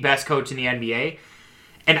not the best coach in the NBA.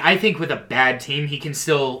 And I think with a bad team, he can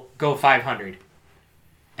still go 500.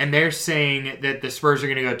 And they're saying that the Spurs are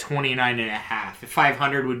going to go 29.5.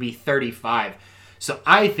 500 would be 35. So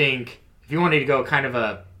I think if you wanted to go kind of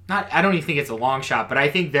I don't even think it's a long shot, but I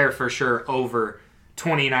think they're for sure over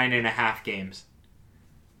 29.5 games.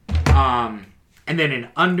 And then an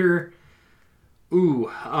under,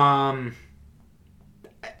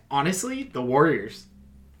 honestly, the Warriors.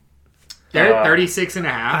 They're at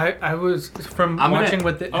 36.5. I was from I'm watching gonna-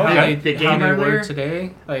 what the okay, the game how they were earlier.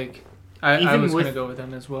 today. I Even was with- going to go with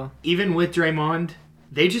them as well. Even with Draymond,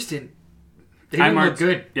 they just didn't. They I didn't look marked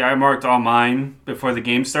good. Yeah, I marked all mine before the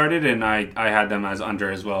game started, and I had them as under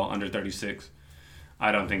as well, under 36.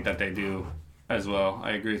 I don't think that they do as well.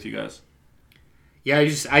 I agree with you guys. Yeah,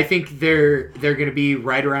 I think they're going to be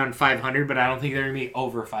right around 500, but I don't think they're going to be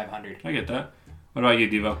over 500. I get that. What about you,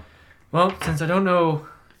 Devo? Well, since I don't know,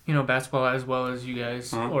 basketball as well as you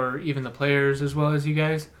guys, or even the players as well as you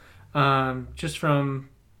guys, just from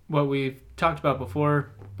what we've talked about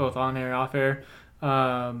before, both on air, off air,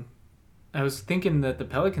 I was thinking that the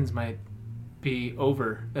Pelicans might be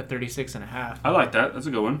over at 36.5. I like that. That's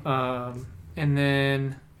a good one. And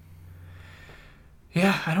then,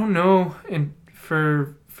 I don't know, and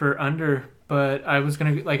for under, but I was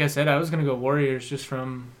gonna, like I said, I was gonna go Warriors just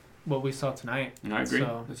from what we saw tonight. I agree.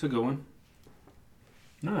 So, That's a good one.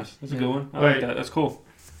 Nice. That's a good Yeah. one. I Right. like that. That's cool.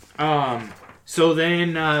 So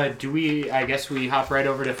then, I guess we hop right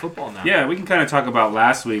over to football now. Yeah, we can kind of talk about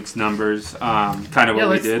last week's numbers, kind of what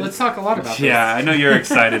we did. let's talk a lot about Yeah, I know you're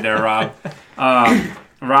excited there, Rob.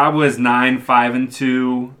 Rob was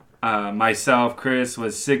 9-5-2. Myself, Chris,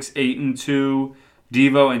 was 6-8-2.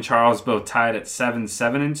 Devo and Charles both tied at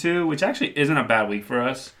 7-7-2, which actually isn't a bad week for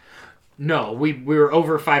us. No, we were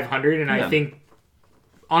over 500, and Yeah. I think,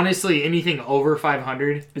 honestly, anything over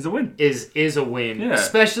 500 Is a win. is a win, Yeah.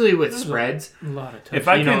 especially with spreads. a lot of touchdowns. If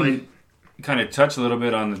I You know, can kind of touch a little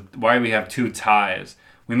bit on why we have 2 ties.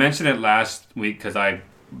 We mentioned it last week because I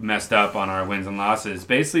messed up on our wins and losses.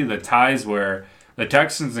 Basically, the ties were the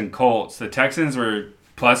Texans and Colts. The Texans were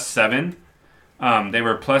 +7. They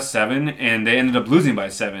were +7, and they ended up losing by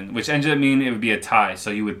 7, which ended up meaning it would be a tie. So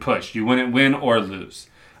you would push. You wouldn't win or lose.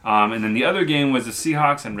 And then the other game was the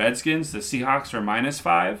Seahawks and Redskins. The Seahawks were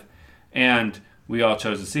 -5, and we all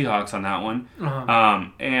chose the Seahawks on that one.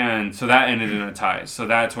 And so that ended in a tie. So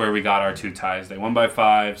that's where we got our 2 ties. They won by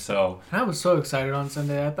 5. So I was so excited on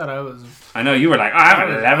Sunday. I thought I was I know you were like, I'm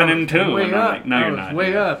 11-2. way And I'm up. like, no, I you're was not.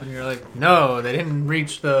 way up, and you're like, no, they didn't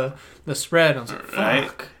reach the spread. I was like, Right.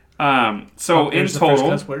 fuck. So in There's the first total,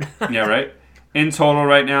 cuss word. yeah, right. In total,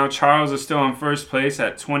 right now, Charles is still in first place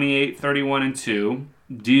at 28-31-2.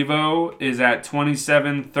 Devo is at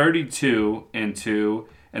 27-32-2.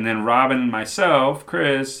 And then Robin and myself,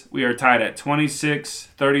 Chris, we are tied at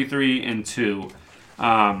 26-33-2.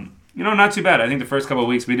 not too bad. I think the first couple of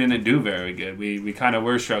weeks we didn't do very good. We kind of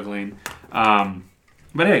were struggling.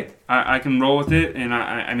 But hey, I can roll with it. And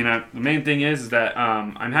the main thing is that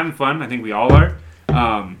I'm having fun. I think we all are.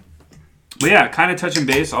 But yeah, kind of touching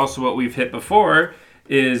base. Also, what we've hit before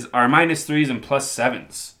is our -3s and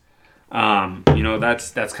 +7s.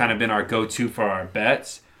 That's kind of been our go-to for our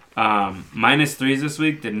bets. -3s this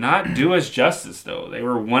week did not do us justice though. They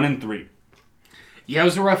were 1-3. Yeah, it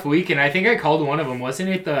was a rough week, and I think I called one of them. Wasn't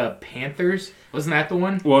it the Panthers? Wasn't that the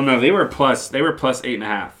one? Well, no, they were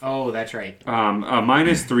 +8.5. Oh, that's right.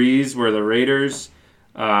 -3s were the Raiders,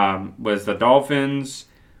 was the Dolphins,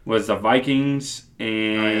 was the Vikings,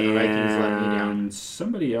 and the Vikings let me down.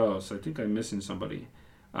 Somebody else. I think I'm missing somebody.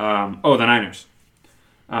 The Niners.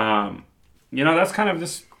 That's kind of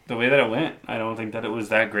just the way that it went. I don't think that it was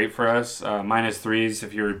that great for us. -3s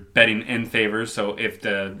if you're betting in favor. So if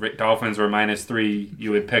the Dolphins were -3,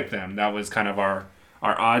 you would pick them. That was kind of our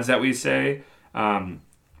odds that we say.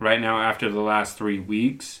 Right now, after the last 3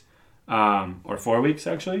 weeks, or 4 weeks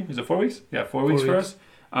actually. Is it 4 weeks? Yeah, 4 weeks for us.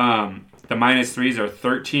 The -3s are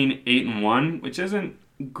 13, 8, and 1, which isn't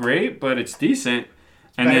great, but it's decent.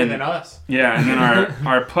 And Better then, than us. Yeah, and then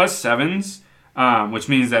our +7s. Which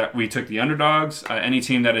means that we took the underdogs. Any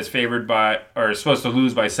team that is favored by or is supposed to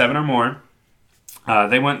lose by 7 or more,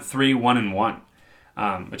 they went 3, 1, and 1,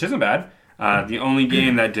 which isn't bad. The only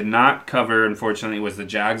game that did not cover, unfortunately, was the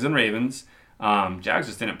Jags and Ravens. Jags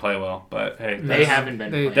just didn't play well, but hey, they haven't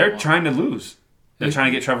been. They're trying to lose. They're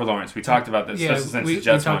trying to get Trevor Lawrence. We talked about this. Yeah, since we the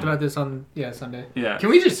Jets talked won. about this on Sunday. Yeah, Can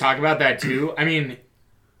we just talk about that too? I mean,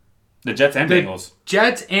 the Jets and Bengals.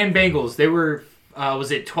 Jets and Bengals. They were.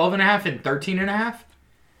 Was it 12.5 and 13.5?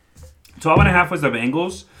 12.5 was the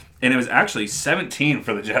Bengals, and it was actually 17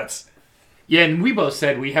 for the Jets. Yeah, and we both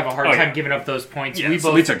said we have a hard Oh, time yeah. giving up those points. Yeah, we so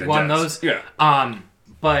both we took the won Jets. those. Yeah.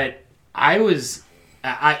 But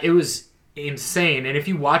it was insane. And if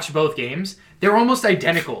you watch both games, they were almost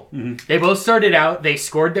identical. Mm-hmm. They both started out. They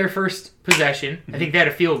scored their first possession. I think they had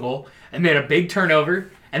a field goal, and they had a big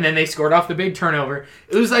turnover, and then they scored off the big turnover.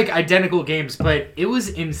 It was like identical games, but it was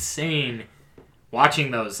insane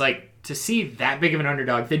watching those. Like, to see that big of an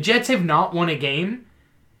underdog. The Jets have not won a game.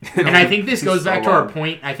 And I think this goes back to our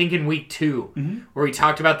point, I think in week 2, where we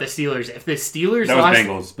talked about the Steelers. If the Steelers That lost... was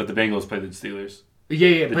Bengals, but the Bengals played the Steelers.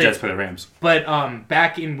 Yeah, The Jets played the Rams. But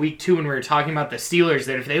back in week 2 when we were talking about the Steelers,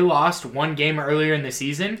 that if they lost one game earlier in the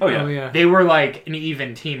season, Oh, yeah. Oh yeah. they were like an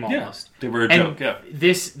even team almost. They were a And joke, yeah.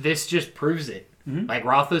 this just proves it. Like,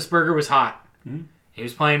 Roethlisberger was hot. He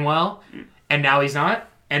was playing well, and now he's not,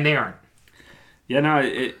 and they aren't. Yeah, no,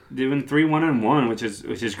 they've been 3, 1, and 1, which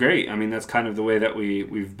is great. I mean, that's kind of the way that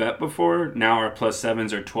we've bet before. Now our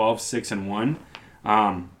 +7s are 12, 6, and 1.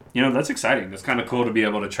 That's exciting. That's kind of cool to be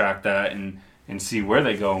able to track that and see where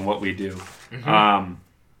they go and what we do.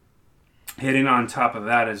 Hitting on top of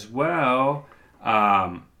that as well,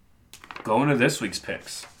 going to this week's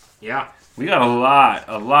picks. Yeah. We got a lot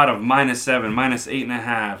of -7,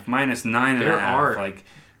 -8.5, -9.5. There are. Like,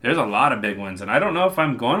 there's a lot of big ones, and I don't know if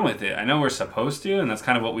I'm going with it. I know we're supposed to, and that's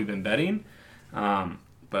kind of what we've been betting.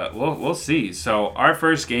 But we'll see. So our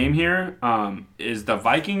first game here is the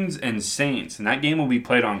Vikings and Saints, and that game will be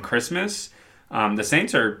played on Christmas. The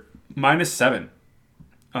Saints are -7.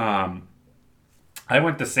 I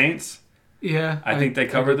went the Saints. Yeah. I think they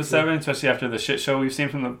covered the 7, especially after the shit show we've seen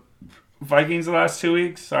from the Vikings the last 2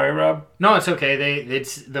 weeks. Sorry, Rob. No, it's okay.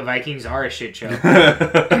 The Vikings are a shit show.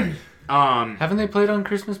 Haven't they played on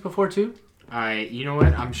Christmas before too? You know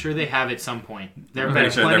what? I'm sure they have at some point. There have I'm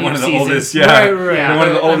been pretty sure plenty they're one of the seasons. oldest. Yeah, Right. they're one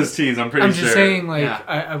of the I'm- oldest teams. I'm pretty I'm sure. just saying, like, Yeah.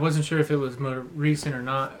 I wasn't sure if it was more recent or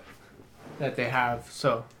not that they have.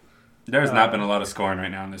 So There's not been a lot of scoring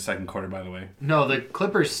right now in the second quarter, by the way. No, the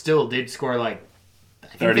Clippers still did score like... I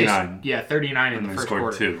think 39. 39 in And the they first scored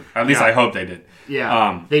quarter. 2. At least Yeah. I hope they did.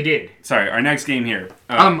 Yeah, they did. Sorry, our next game here.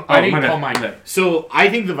 I didn't my call bad, mine. So I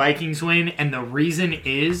think the Vikings win, and the reason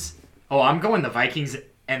is... I'm going the Vikings,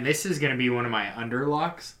 and this is going to be one of my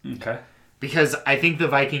underlocks, Okay. because I think the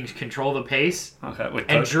Vikings control the pace, Okay. With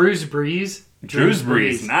and Coach- Drew's Breeze... Drew's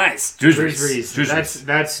Breeze. Nice. Drew's Breeze.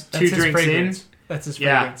 That's two his drinks in. fragrance. That's his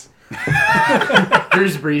Yeah. fragrance.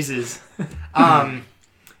 Drew's Breezes. I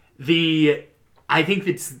think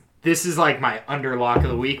this is like my underlock of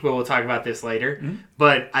the week, but we'll talk about this later. Mm-hmm.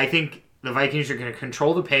 But I think the Vikings are going to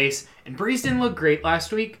control the pace, and Breeze didn't look great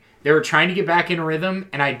last week. They were trying to get back in a rhythm,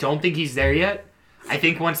 and I don't think he's there yet. I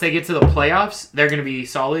think once they get to the playoffs, they're going to be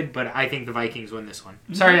solid, but I think the Vikings win this one.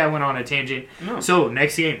 Sorry I went on a tangent. No. So,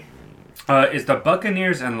 next game. Is the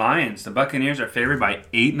Buccaneers and Lions. The Buccaneers are favored by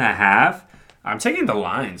 8.5. I'm taking the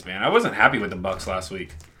Lions, man. I wasn't happy with the Bucs last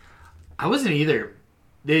week. I wasn't either.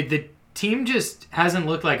 The team just hasn't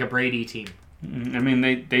looked like a Brady team. I mean,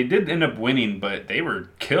 they did end up winning, but they were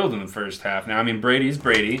killed in the first half. Now, I mean, Brady's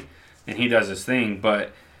Brady, and he does his thing,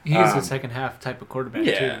 but... He's a second half type of quarterback,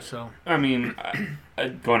 yeah. too, so... I mean,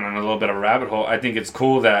 going on a little bit of a rabbit hole, I think it's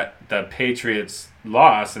cool that the Patriots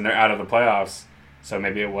lost, and they're out of the playoffs. So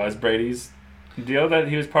maybe it was Brady's deal that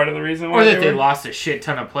he was part of the reason why Or that they were... lost a shit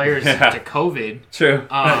ton of players to COVID. True.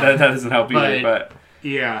 That doesn't help either, but...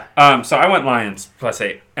 Yeah. So I went Lions plus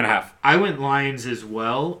 8.5. I went Lions as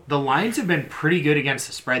well. The Lions have been pretty good against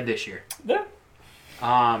the spread this year. Yeah.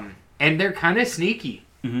 And they're kind of sneaky.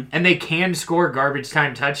 Mm-hmm. And they can score garbage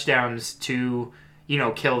time touchdowns to,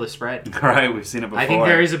 kill the spread. All right, we've seen it before. I think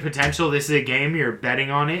there is a potential. This is a game you're betting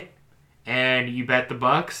on it, and you bet the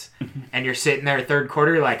Bucks, and you're sitting there third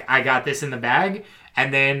quarter like, I got this in the bag.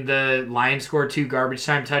 And then the Lions score 2 garbage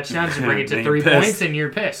time touchdowns and bring it to 3 points, and you're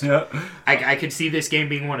pissed. Yeah. I could see this game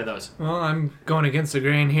being one of those. Well, I'm going against the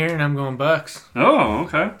grain here, and I'm going Bucks. Oh,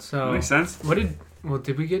 okay. So makes sense.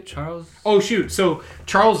 Did we get Charles? Oh, shoot. So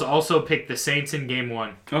Charles also picked the Saints in game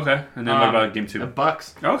 1. Okay. And then what about game 2? The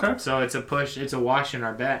Bucks. Okay. So it's a push. It's a wash in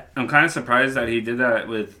our bet. I'm kind of surprised that he did that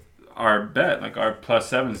with our bet, like our plus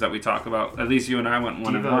 7s that we talk about. At least you and I went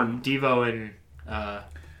 1-1. Devo and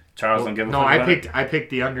Charles don't give a no, fuck I about it?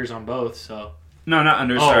 picked the unders on both. So No, not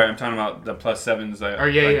under. Oh. Sorry, I'm talking about the plus 7s. That, or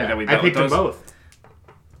yeah. That we I bet picked with them those. both.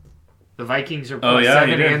 The Vikings are Oh, plus yeah,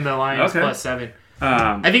 you 7 did. and the Lions Okay. plus 7.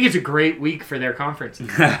 Um, I think it's a great week for their conference.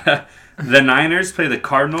 the Niners play the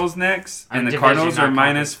Cardinals next, and the Division, Cardinals not are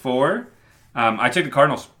minus 4. I took the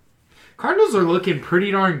Cardinals. Cardinals are looking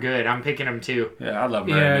pretty darn good. I'm picking them too. Yeah, I love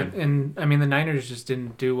Yeah, Merriman. and I mean the Niners just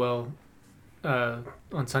didn't do well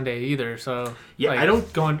on Sunday either. So Yeah, I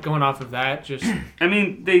don't- going off of that. Just I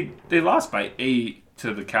mean, they lost by 8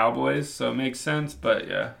 to the Cowboys, so it makes sense. But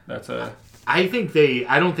yeah, that's a... I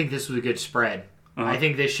don't think this was a good spread. Uh-huh. I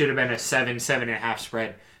think this should have been a 7.5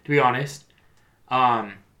 spread, to be honest.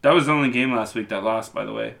 That was the only game last week that lost, by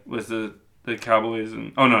the way, was the Cowboys.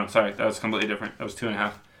 And oh, no, sorry. That was completely different. That was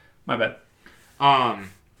 2.5. My bad.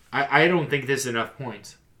 I don't think this is enough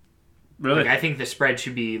points. Really? Like, I think the spread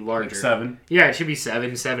should be larger. Like 7? Yeah, it should be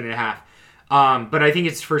 7.5. But I think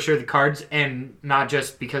it's for sure the Cards, and not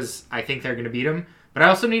just because I think they're going to beat them, but I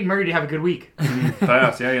also need Murray to have a good week.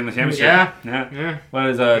 Playoffs, yeah, in the championship. Yeah. What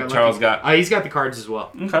has Charles got? He's got the Cards as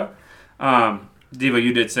well. Okay. Devo,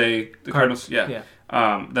 you did say the Cardinals? Yeah.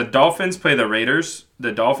 Yeah. The Dolphins play the Raiders.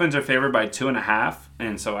 The Dolphins are favored by 2.5,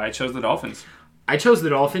 and so I chose the Dolphins. I chose the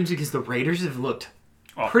Dolphins because the Raiders have looked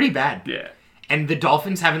pretty bad. Yeah. And the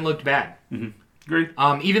Dolphins haven't looked bad. Agreed.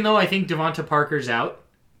 Even though I think Devonta Parker's out.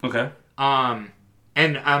 Okay.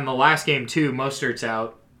 And on the last game, too, Mostert's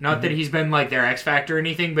out. Not that he's been like their X factor or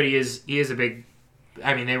anything, but he is a big...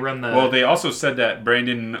 I mean, they run the... Well, they also said that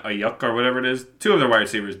Brandon Ayuk or whatever it is, 2 of their wide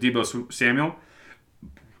receivers, Deebo Samuel,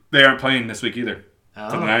 they aren't playing this week either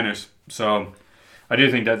for the Niners. So I do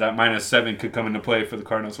think that minus 7 could come into play for the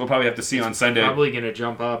Cardinals. We'll probably have to see on Sunday. Probably going to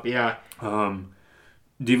jump up, yeah.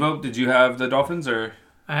 Devo, did you have the Dolphins or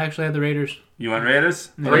I actually had the Raiders. you went Raiders?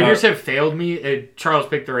 The Raiders have failed me. Charles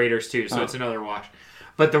picked the Raiders, too, so it's another wash.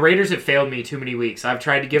 But the Raiders have failed me too many weeks. I've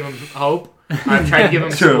tried to give them hope. I've tried to give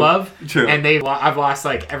them some love. True. And I've lost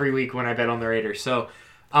like every week when I bet on the Raiders. So,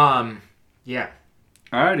 yeah.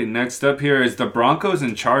 Alrighty, next up here is the Broncos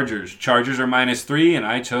and Chargers. Chargers are minus 3, and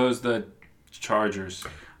I chose the Chargers.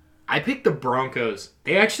 I picked the Broncos.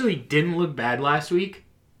 They actually didn't look bad last week.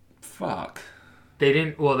 Fuck. They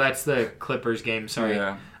didn't. Well, that's the Clippers game. Sorry.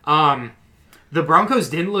 Yeah. The Broncos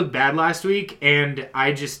didn't look bad last week, and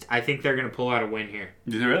I think they're gonna pull out a win here.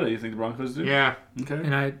 Do you really? You think the Broncos do? Yeah. Okay.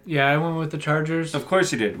 And I went with the Chargers. Of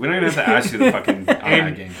course you did. We don't even have to ask you the fucking on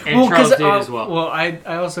that game. And Charles did as well. Well, I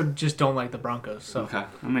also just don't like the Broncos. So Okay,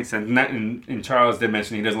 that makes sense. And Charles did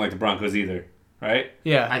mention he doesn't like the Broncos either, right?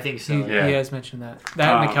 yeah, I think so. Yeah. He has mentioned that.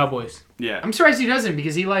 That and the Cowboys. Yeah. I'm surprised he doesn't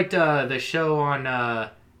because he liked the show on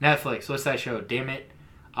Netflix. What's that show? Damn it.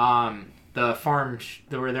 The farm.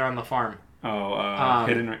 Where they're on the farm. Oh, not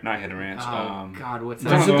Hidden Ranch. God, what's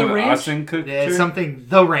Was that? it the Ranch? Austin Kutcher? It's something.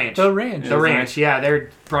 The Ranch. The Ranch. The Ranch. Yeah, they're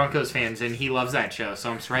Broncos fans, and he loves that show. So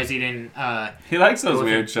I'm surprised he didn't. He likes those Go with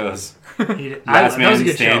weird it. shows. Last Last Man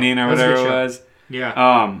Standing or whatever it was.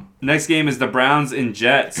 Yeah. Next game is the Browns and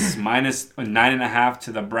Jets. minus 9.5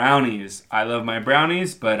 to the Brownies. I love my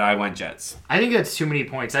Brownies, but I went Jets. I think that's too many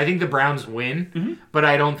points. I think the Browns win, but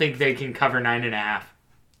I don't think they can cover 9.5.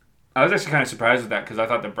 I was actually kind of surprised with that because I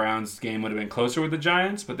thought the Browns game would have been closer with the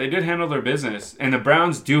Giants, but they did handle their business. And the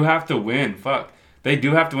Browns do have to win. Fuck. They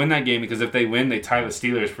do have to win that game because if they win, they tie the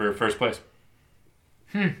Steelers for first place.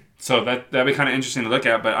 So that'd be kind of interesting to look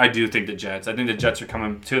at, but I do think the Jets. I think the Jets are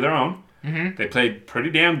coming to their own. Mm-hmm. They played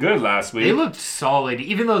pretty damn good last week. They looked solid,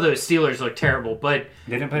 even though the Steelers looked terrible. But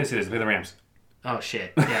They didn't play the Steelers. They played the Rams. oh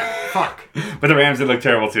shit, yeah, fuck. But the Rams did look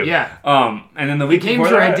terrible too. Yeah. And then the week The games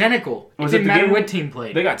before were that, identical. It was it didn't the matter game- what team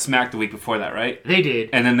played. they got smacked the week before that, right? They did.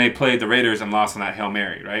 And then they played the Raiders and lost on that Hail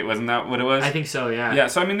Mary, right? Wasn't that what it was? I think so. Yeah. Yeah,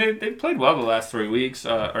 so I mean they played well the last 3 weeks,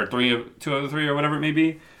 or 2 of the 3 or whatever it may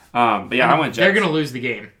be. But yeah, I went Jets. They're gonna lose the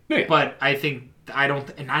game. Yeah. But I think I don't.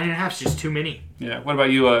 9.5 is just too many. Yeah. What about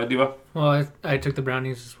you, Diva? Well, I took the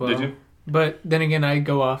Brownies as well. Did you? But then again, I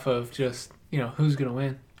go off of just who's gonna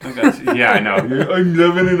win. I got you. Yeah, I know. I'm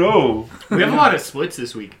 11-0. We have a lot of splits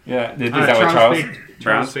this week. Yeah. Is that what Charles?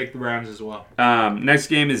 Charles picked the Browns as well. Next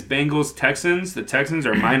game is Bengals Texans. The Texans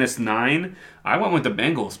are -9. I went with the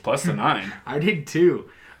Bengals plus the 9. I did too.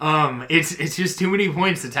 It's just too many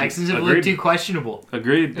points. The Texans have Agreed. looked too questionable.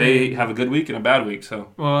 Agreed. They have a good week and a bad week. So.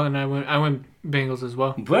 Well, and I went Bengals as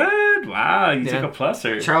well. What? Wow, you Yeah. took a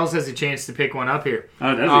pluser. Charles has a chance to pick one up here.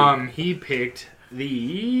 Oh, does he? He picked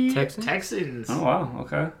the Texans? Oh wow.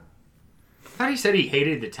 Okay. I thought he said he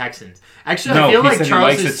hated the Texans. Actually, No, I feel he like said Charles he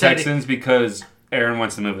likes has the said Texans because Aaron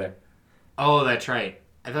wants to move there. Oh, that's right.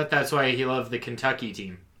 I thought that's why he loved the Kentucky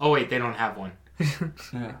team. Oh wait, they don't have one.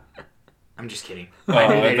 Yeah. I'm just kidding. Oh, I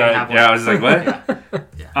knew they didn't have one. yeah, I was just like, what?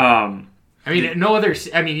 Yeah. I mean, no other.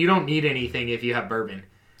 I mean, you don't need anything if you have bourbon.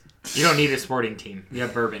 You don't need a sporting team. You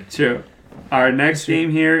have bourbon. True. Our next game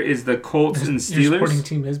here is the Colts and Your sporting Steelers.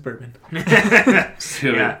 team is bourbon.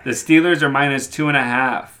 Yeah. The Steelers are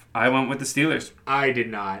 -2.5. I went with the Steelers. I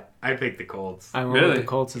did not. I picked the Colts. I went Really? with the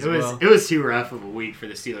Colts as It was well. it was too rough of a week for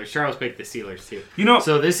the Steelers. Charles picked the Steelers too. You know,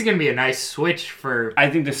 So this is gonna be a nice switch for. I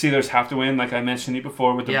think the Steelers have to win, like I mentioned it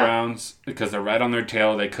before with the Yeah. Browns, because they're right on their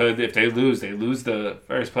tail. They could, if they lose the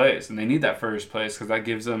first place, and they need that first place because that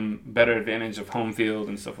gives them better advantage of home field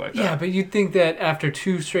and stuff like that. Yeah, but you'd think that after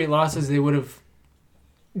 2 straight losses, they would have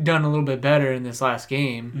done a little bit better in this last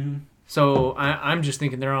game. Mm-hmm. So I'm just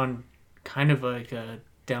thinking they're on kind of like a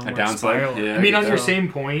downward downslide? spiral. Yeah. I mean, on Yeah. your same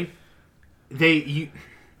point, you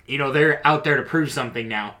know, they're out there to prove something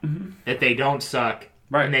now that they don't suck,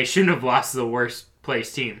 Right. and they shouldn't have lost to the worst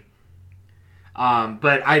placed team.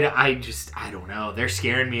 But I don't know. They're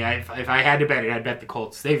scaring me. If I had to bet it, I'd bet the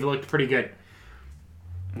Colts. They've looked pretty good.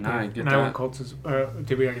 No, I get And that. I went Colts as or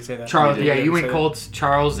did we already say that? Charles, did. yeah, We you already went said Colts.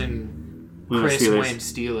 Charles and We went Chris Steelers. went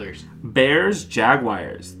Steelers. Bears,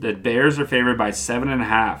 Jaguars. The Bears are favored by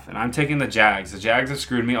 7.5, and I'm taking the Jags. The Jags have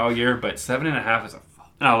screwed me all year, but 7.5 is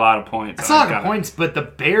a lot of points. That's a lot of points, but the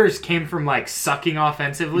Bears came from like sucking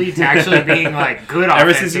offensively to actually being like good offensively.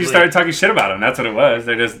 Ever since you started talking shit about them, that's what it was.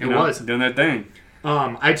 They're just doing their thing.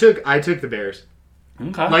 I took the Bears.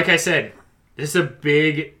 Okay. Like I said, this is a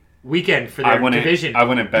big weekend for their division. I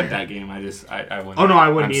wouldn't bet that game. I wouldn't. Oh, no, I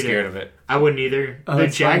wouldn't I'm either. scared of it. I wouldn't either. Oh, The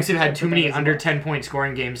that's Jags fine. have had too many As under well. 10-point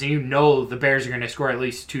scoring games, and you know the Bears are going to score at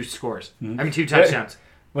least 2 scores. Mm-hmm. I mean, 2 touchdowns.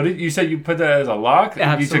 What did you say? You put that as a lock?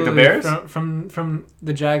 Absolutely. You took the Bears? From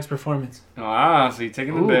the Jags' performance. Ah, so you're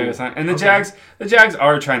taking the Ooh, Bears, huh? And the okay. Jags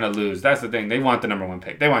are trying to lose. That's the thing. They want the number 1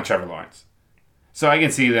 pick. They want Trevor Lawrence. So I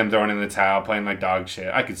can see them throwing in the towel, playing like dog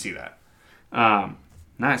shit. I can see that.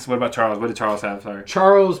 Nice. What about Charles? What did Charles have? Sorry.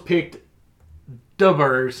 Charles picked the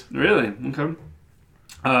Bears. Really? Okay.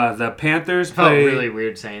 The Panthers Felt play. really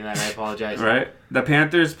weird saying that. I apologize. Right. The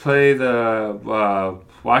Panthers play the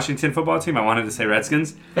Washington football team. I wanted to say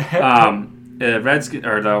Redskins.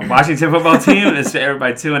 The Washington football team is favored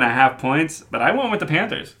by 2.5 points, but I went with the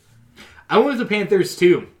Panthers. I went with the Panthers,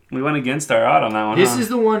 too. We went against our odd on that one. This huh? is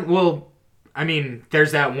the one... Well, I mean,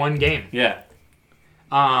 there's that one game. Yeah.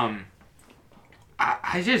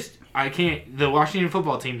 I can't. The Washington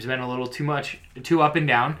football team's been a little too up and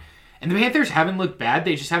down, and the Panthers haven't looked bad.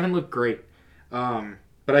 They just haven't looked great.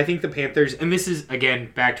 But I think the Panthers, and this is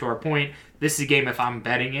again back to our point. This is a game if I'm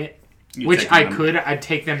betting it, You which take I them. could. I'd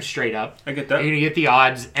take them straight up. I get that. You're gonna get the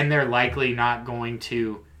odds, and they're likely not going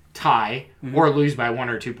to tie or lose by 1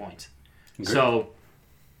 or 2 points. Agreed. So.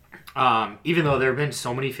 Even though there have been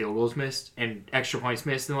so many field goals missed and extra points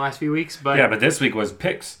missed in the last few weeks, but Yeah, but this week was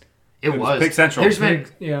picks. it was Pick Central. There's been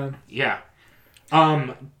Yeah, yeah.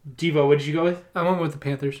 Devo, what did you go with? I went with the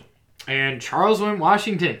Panthers. And Charles went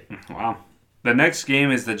Washington. Wow. The next game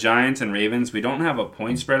is the Giants and Ravens. We don't have a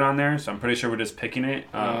point spread on there, so I'm pretty sure we're just picking it.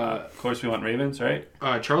 Of course, we want Ravens, right?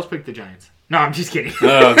 Charles picked the Giants. No, I'm just kidding.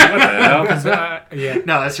 Oh, what the hell? Yeah.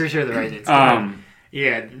 No, that's for sure the right answer.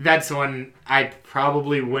 Yeah, that's the one I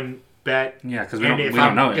probably wouldn't bet. Yeah, because we And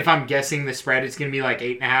don't know it. if I'm guessing the spread, it's going to be like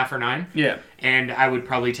 8.5 or 9. Yeah. And I would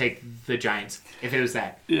probably take the Giants if it was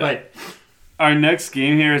that. Yeah. But Our next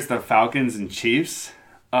game here is the Falcons and Chiefs.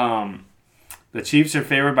 The Chiefs are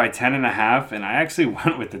favored by 10.5, and I actually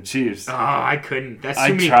went with the Chiefs. Oh, I couldn't. That's too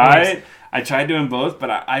I many tried. points. I tried doing both, but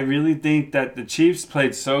I really think that the Chiefs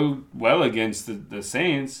played so well against the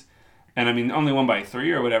Saints, and I mean only won by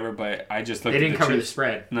 3 or whatever. But I just looked They at didn't the cover the Chiefs.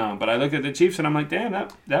 spread. No, but I looked at the Chiefs and I'm like, damn,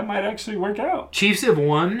 that might actually work out. Chiefs have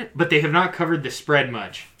won, but they have not covered the spread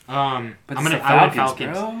much. But I it's went the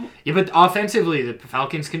Falcons. bro. Yeah, but offensively, the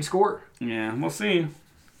Falcons can score. Yeah, we'll see.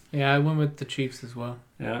 Yeah, I went with the Chiefs as well.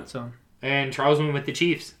 Yeah. So And Charles went with the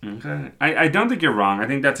Chiefs. Okay. I don't think you're wrong. I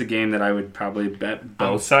think that's a game that I would probably bet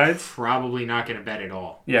both sides. Probably not going to bet at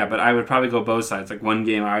all. Yeah, but I would probably go both sides. Like one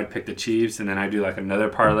game I would pick the Chiefs, and then I do like another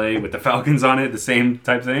parlay with the Falcons on it, the same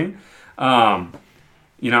type thing.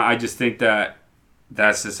 I just think that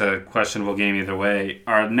that's just a questionable game either way.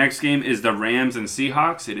 Our next game is the Rams and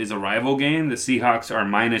Seahawks. It is a rival game. The Seahawks are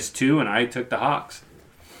 -2, and I took the Hawks.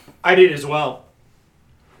 I did as well.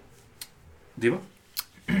 Devo?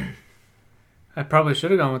 I probably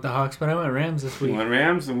should have gone with the Hawks, but I went Rams this You week. went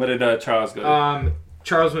Rams, and what did Charles go?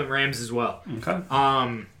 Charles went Rams as well.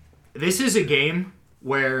 Okay. This is a game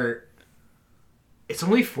where it's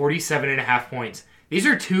only 47.5 points. These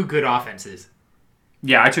are two good offenses.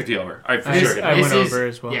 Yeah, I took the over. I for This- sure. I did. went this over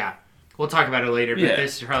as well. Yeah. We'll talk about it later, but Yeah.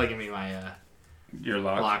 this is probably going to be my Your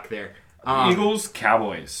lock. lock there. Eagles,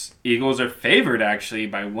 Cowboys. Eagles are favored actually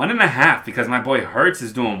by 1.5 because my boy Hurts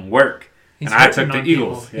is doing work. He's And I hurting took the on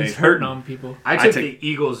Eagles. people. Yeah, he's he's hurting hurting. on people. I I took took- the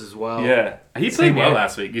Eagles as well. Yeah, he Same played well here.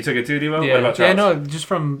 last week. You took it too, Devo? Yeah, What about Charles? no, just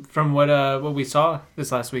from what we saw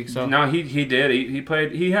this last week. So No, he did. He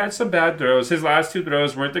played. He had some bad throws. His last 2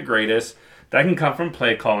 throws weren't the greatest. That can come from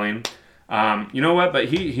play calling. You know what? But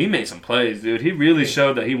he made some plays, dude. He really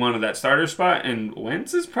showed that he wanted that starter spot, and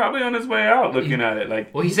Wentz is probably on his way out. Looking at it,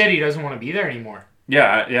 like Well, he said he doesn't want to be there anymore.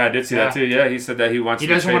 yeah, I did see that Yeah. too. Yeah, he said that he wants. He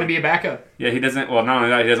to doesn't want to trade- be a backup. Yeah, he doesn't. Well, not only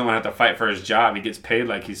that, he doesn't want to have to fight for his job. He gets paid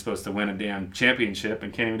like he's supposed to win a damn championship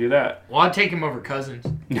and can't even do that. Well, I'd take him over Cousins.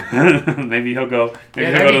 Maybe he'll go. Maybe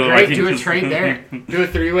Yeah, he'll that'd go be to the great. Do a Vikings. trade there. Do a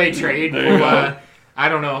 3-way trade. There you go. I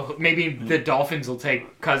don't know. Maybe the Dolphins will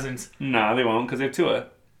take Cousins. No, they won't because they have Tua.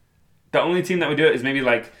 The only team that would do it is maybe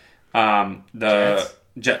like the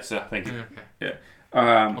Jets. Thank you. Okay. Yeah.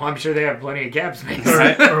 Well, I'm sure they have plenty of cap space.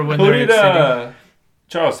 or when Who they're did extending.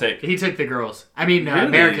 Charles take? He took the girls. I mean, Really?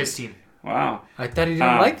 America's team. Wow, I thought he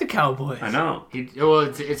didn't like the Cowboys. I know.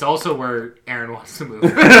 It's also where Aaron wants to move.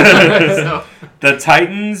 So, The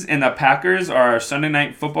Titans and the Packers are a Sunday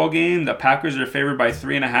night football game. The Packers are favored by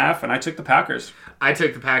 3.5, and I took the Packers. I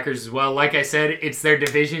took the Packers as well. Like I said, it's their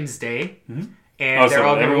division's day. And Oh, they're so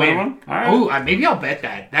all going to everyone win. won? All right. Oh, maybe I'll bet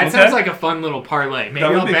that. That Okay. sounds like a fun little parlay. Maybe That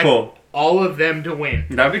would I'll be bet cool. all of them to win.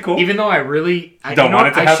 That'd be cool. Even though I Don't want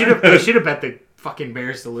it to happen? I should have bet the fucking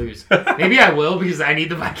Bears to lose. Maybe I will because I need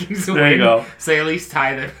the Vikings to There win. you go. So at least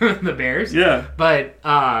tie the Bears. Yeah. But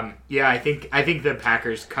yeah, I think the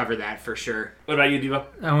Packers cover that for sure. What about you, Devo?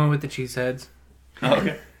 I went with the Cheeseheads. Oh,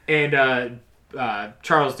 okay. And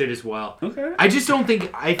Charles did as well. Okay. I just don't think.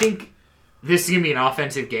 I think this is gonna be an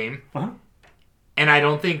offensive game, Uh-huh. and I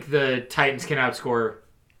don't think the Titans can outscore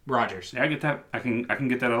Rodgers. Yeah, I get that. I can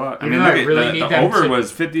get that a lot. Even though I look at really the need them over to-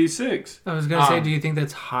 was 56. I was gonna say, Um, do you think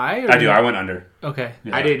that's high? Or I do. I went under. Okay,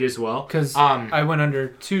 Yeah. I did as well. because Um, I went under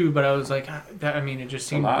 2, but I was like, that. I mean, it just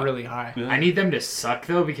seemed lot. really high. Yeah. I need them to suck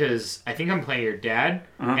though because I think I'm playing your dad,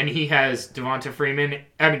 Uh-huh. and he has Devonta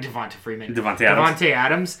Devontae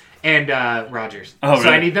Adams and Rodgers. Oh, So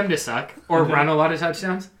really? I need them to suck or Okay. run a lot of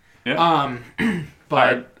touchdowns. Yeah.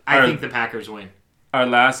 But I Our- think the Packers win. Our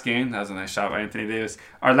last game, that was a nice shot by Anthony Davis.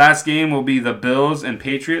 Our last game will be the Bills and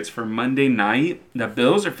Patriots for Monday night. The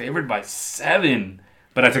Bills are favored by 7,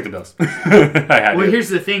 but I took the Bills. I had Well, to. here's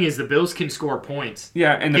the thing: is the Bills can score points.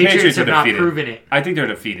 Yeah, and the Patriots Patriots are have not defeated. proven it. I think they're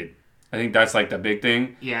defeated. I think that's like the big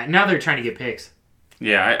thing. Yeah, now they're trying to get picks.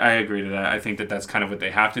 Yeah, I agree to that. I think that that's kind of what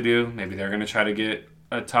they have to do. Maybe they're going to try to get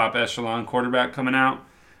a top echelon quarterback coming out.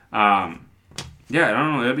 Yeah, I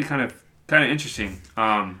don't know. It'll be kind of interesting.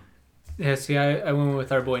 Yeah, see, I went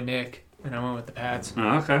with our boy Nick, and I went with the Pats.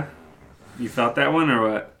 Oh, okay. You felt that one or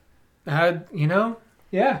what?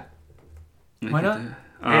 Yeah. Why not?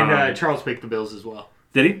 And Charles picked the Bills as well.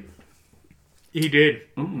 Did he? He did.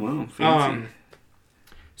 Oh, wow. Fancy.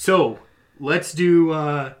 So let's do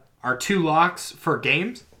our 2 locks for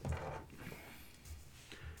games,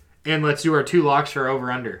 and let's do our 2 locks for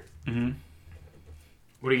over under. Mhm.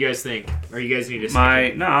 What do you guys think? Or you guys need to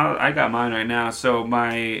I got mine right now. So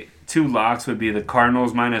my 2 locks would be the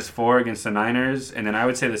Cardinals -4 against the Niners, and then I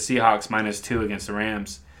would say the Seahawks -2 against the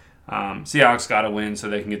Rams. Seahawks got to win so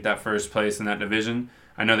they can get that first place in that division.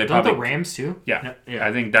 I know they Don't probably the Rams too? Yeah. No, yeah.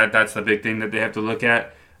 I think that's the big thing that they have to look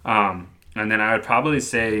at. And then I would probably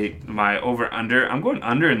say my over-under. I'm going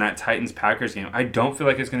under in that Titans-Packers game. I don't feel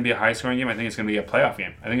like it's going to be a high-scoring game. I think it's going to be a playoff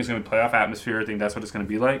game. I think it's going to be playoff atmosphere. I think that's what it's going to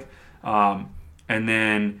be like. And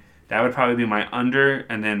then that would probably be my under.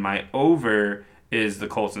 And then my over is the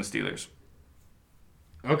Colts and Steelers.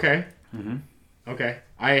 Okay. Mm-hmm. Okay.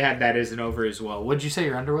 I had that as an over as well. What did you say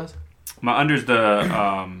your under was? My under's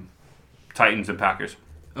the Titans and Packers.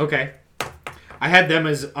 Okay. I had them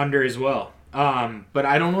as under as well. But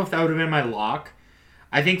I don't know if that would have been my lock.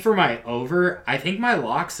 I think for my over, I think my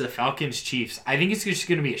lock's the Falcons-Chiefs. I think it's just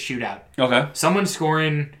going to be a shootout. Okay. Someone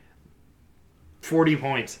scoring 40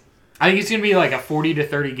 points. I think it's going to be like a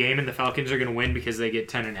 40-30 game, and the Falcons are going to win because they get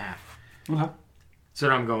 10.5. Okay. That's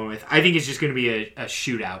what I'm going with. I think it's just going to be a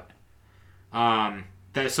shootout.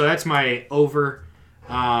 So that's my over.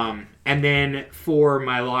 And then for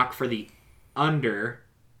my lock for the under,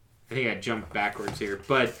 I think I jumped backwards here,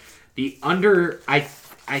 but the under, I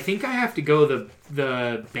think I have to go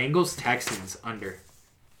the Bengals-Texans under.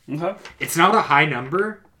 Okay. It's not a high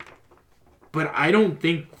number, but I don't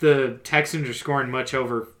think the Texans are scoring much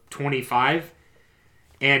over 25,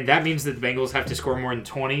 and that means that the Bengals have to score more than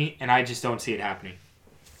 20, and I just don't see it happening.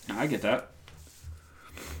 I get that.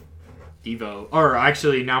 Devo. Or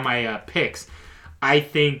actually, now my picks. I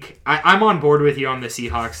think I'm on board with you on the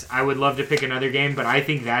Seahawks. I would love to pick another game, but I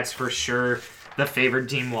think that's for sure the favored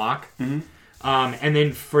team lock. Mm-hmm. And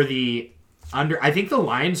then for the under, I think the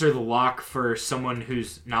Lions are the lock for someone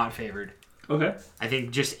who's not favored. Okay. I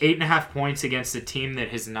think just 8.5 points against a team that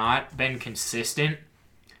has not been consistent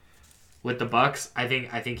with the Bucks. I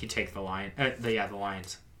think you take the the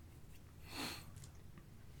Lions.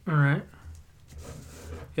 All right.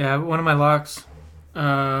 Yeah, one of my locks.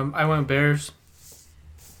 I went Bears.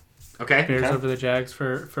 Okay. Bears Okay. over the Jags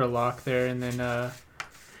for a lock there, and then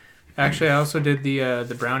actually I also did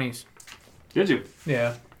the Brownies. Did you?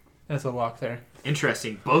 Yeah, that's a lock there.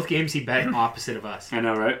 Interesting. Both games he bet opposite of us, I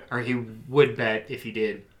know, right? or he would bet if he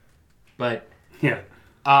did, but Yeah.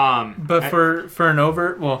 But for an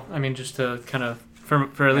over, well, I mean, just to kind of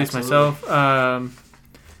for at least myself, and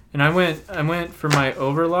I went for my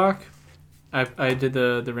overlock. I did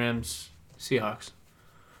the Rams Seahawks.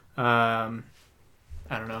 I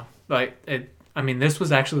don't know, I mean, this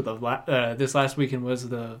was actually this last weekend was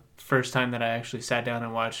the first time that I actually sat down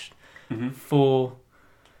and watched full,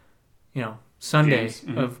 Sunday Games.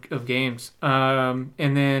 of games. And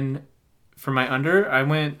then for my under, I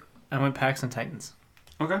went Packs and Titans.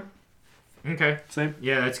 okay. Same.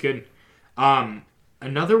 Yeah, that's good.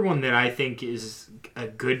 Another one that I think is a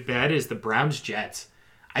good bet is the Browns-Jets.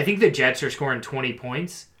 I think the Jets are scoring 20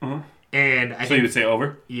 points. Uh-huh. And I So think, you would say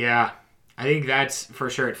over? yeah, I think that's for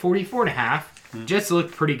sure. At 44.5, Jets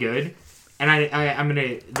look pretty good. And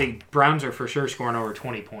the Browns are for sure scoring over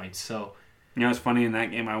 20 points. So, You know, it's funny, in that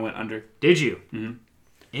game I went under. did you? Mm-hmm.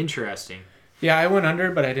 Interesting. Yeah, I went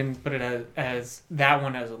under, but I didn't put it as that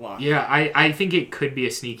one as a lock. Yeah, I think it could be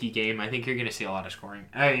a sneaky game. I think you're going to see a lot of scoring.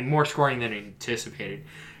 I mean, more scoring than anticipated.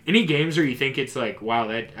 Any games where you think it's like, wow,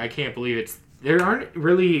 I can't believe it's...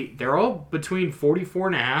 They're all between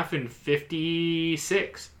 44.5 and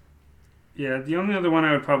 56. Yeah, the only other one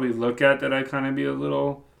I would probably look at that I kind of be a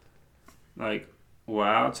little,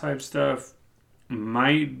 wow type stuff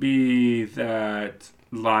might be that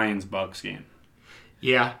Lions-Bucks game.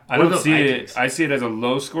 Yeah. I Or don't the see Vikings. it. I see it as a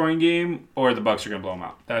low-scoring game, or the Bucks are going to blow them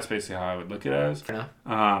out. That's basically how I would look at it as. Fair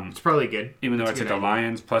enough. It's probably good. Even though It's it's a at good the idea.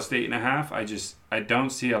 Lions plus 8.5, I don't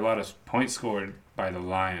see a lot of points scored by the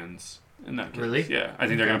Lions in that case. Really? Yeah, I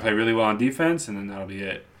think they're Okay. going to play really well on defense, and then that'll be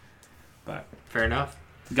it. But Fair enough.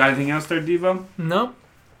 got anything else there, Devo? No.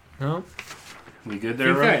 We good I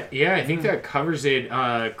there, think right? I think that covers it.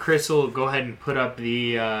 Chris will go ahead and put up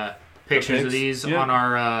the pictures of pics? these Yeah. on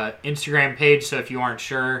our Instagram page. So if you aren't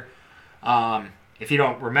sure, if you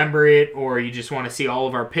don't remember it, or you just want to see all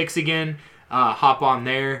of our picks again, hop on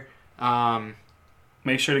there.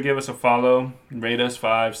 Make sure to give us a follow. Rate us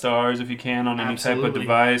 5 stars if you can on any type of Absolutely.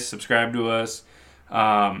 device. Subscribe to us.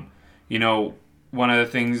 One of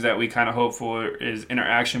the things that we kind of hope for is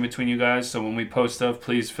interaction between you guys. So when we post stuff,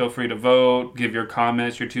 please feel free to vote, give your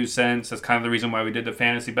comments, your 2 cents. That's kind of the reason why we did the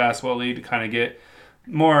Fantasy Basketball League, to kind of get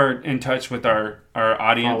more in touch with our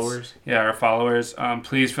audience. Followers. Yeah, our followers.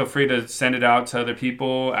 Please feel free to send it out to other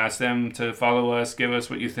people. Ask them to follow us. Give us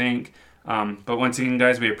what you think. But once again,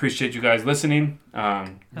 guys, we appreciate you guys listening. Really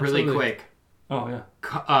Absolutely. quick. Oh,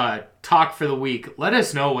 yeah. Talk for the week. Let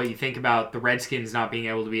us know what you think about the Redskins not being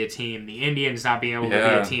able to be a team, the Indians not being able to be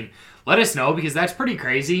Yeah. a team. Let us know, because that's pretty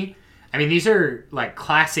crazy. I mean, these are like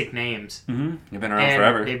classic names. Mm-hmm. You've been around And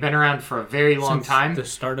forever. they've been around for a very long Since time. the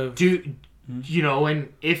start of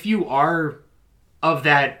And if you are of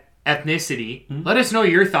that ethnicity. Let us know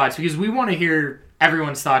your thoughts because we want to hear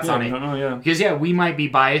everyone's thoughts on I it. don't know, yeah. Because, we might be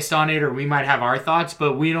biased on it or we might have our thoughts,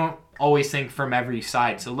 but we don't always think from every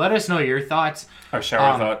side. So let us know your thoughts. Our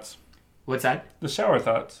shower thoughts. What's that? The shower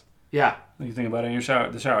thoughts. Yeah. What do you think about it in your shower?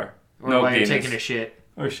 The shower. Or while you're taking a shit.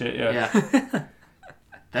 Or shit, yeah. Yeah.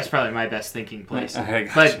 That's probably my best thinking place. I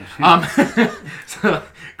got But, you. so,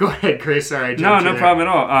 go ahead, Chris. Sorry, I No, jumped no you there. problem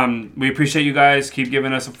at all. We appreciate you guys. Keep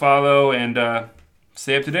giving us a follow and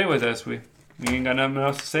stay up to date with us. We ain't got nothing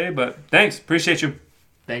else to say, but thanks. Appreciate you.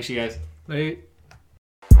 Thanks, you guys. Late.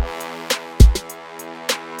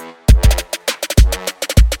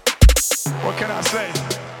 What can I say?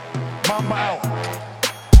 Mamba out.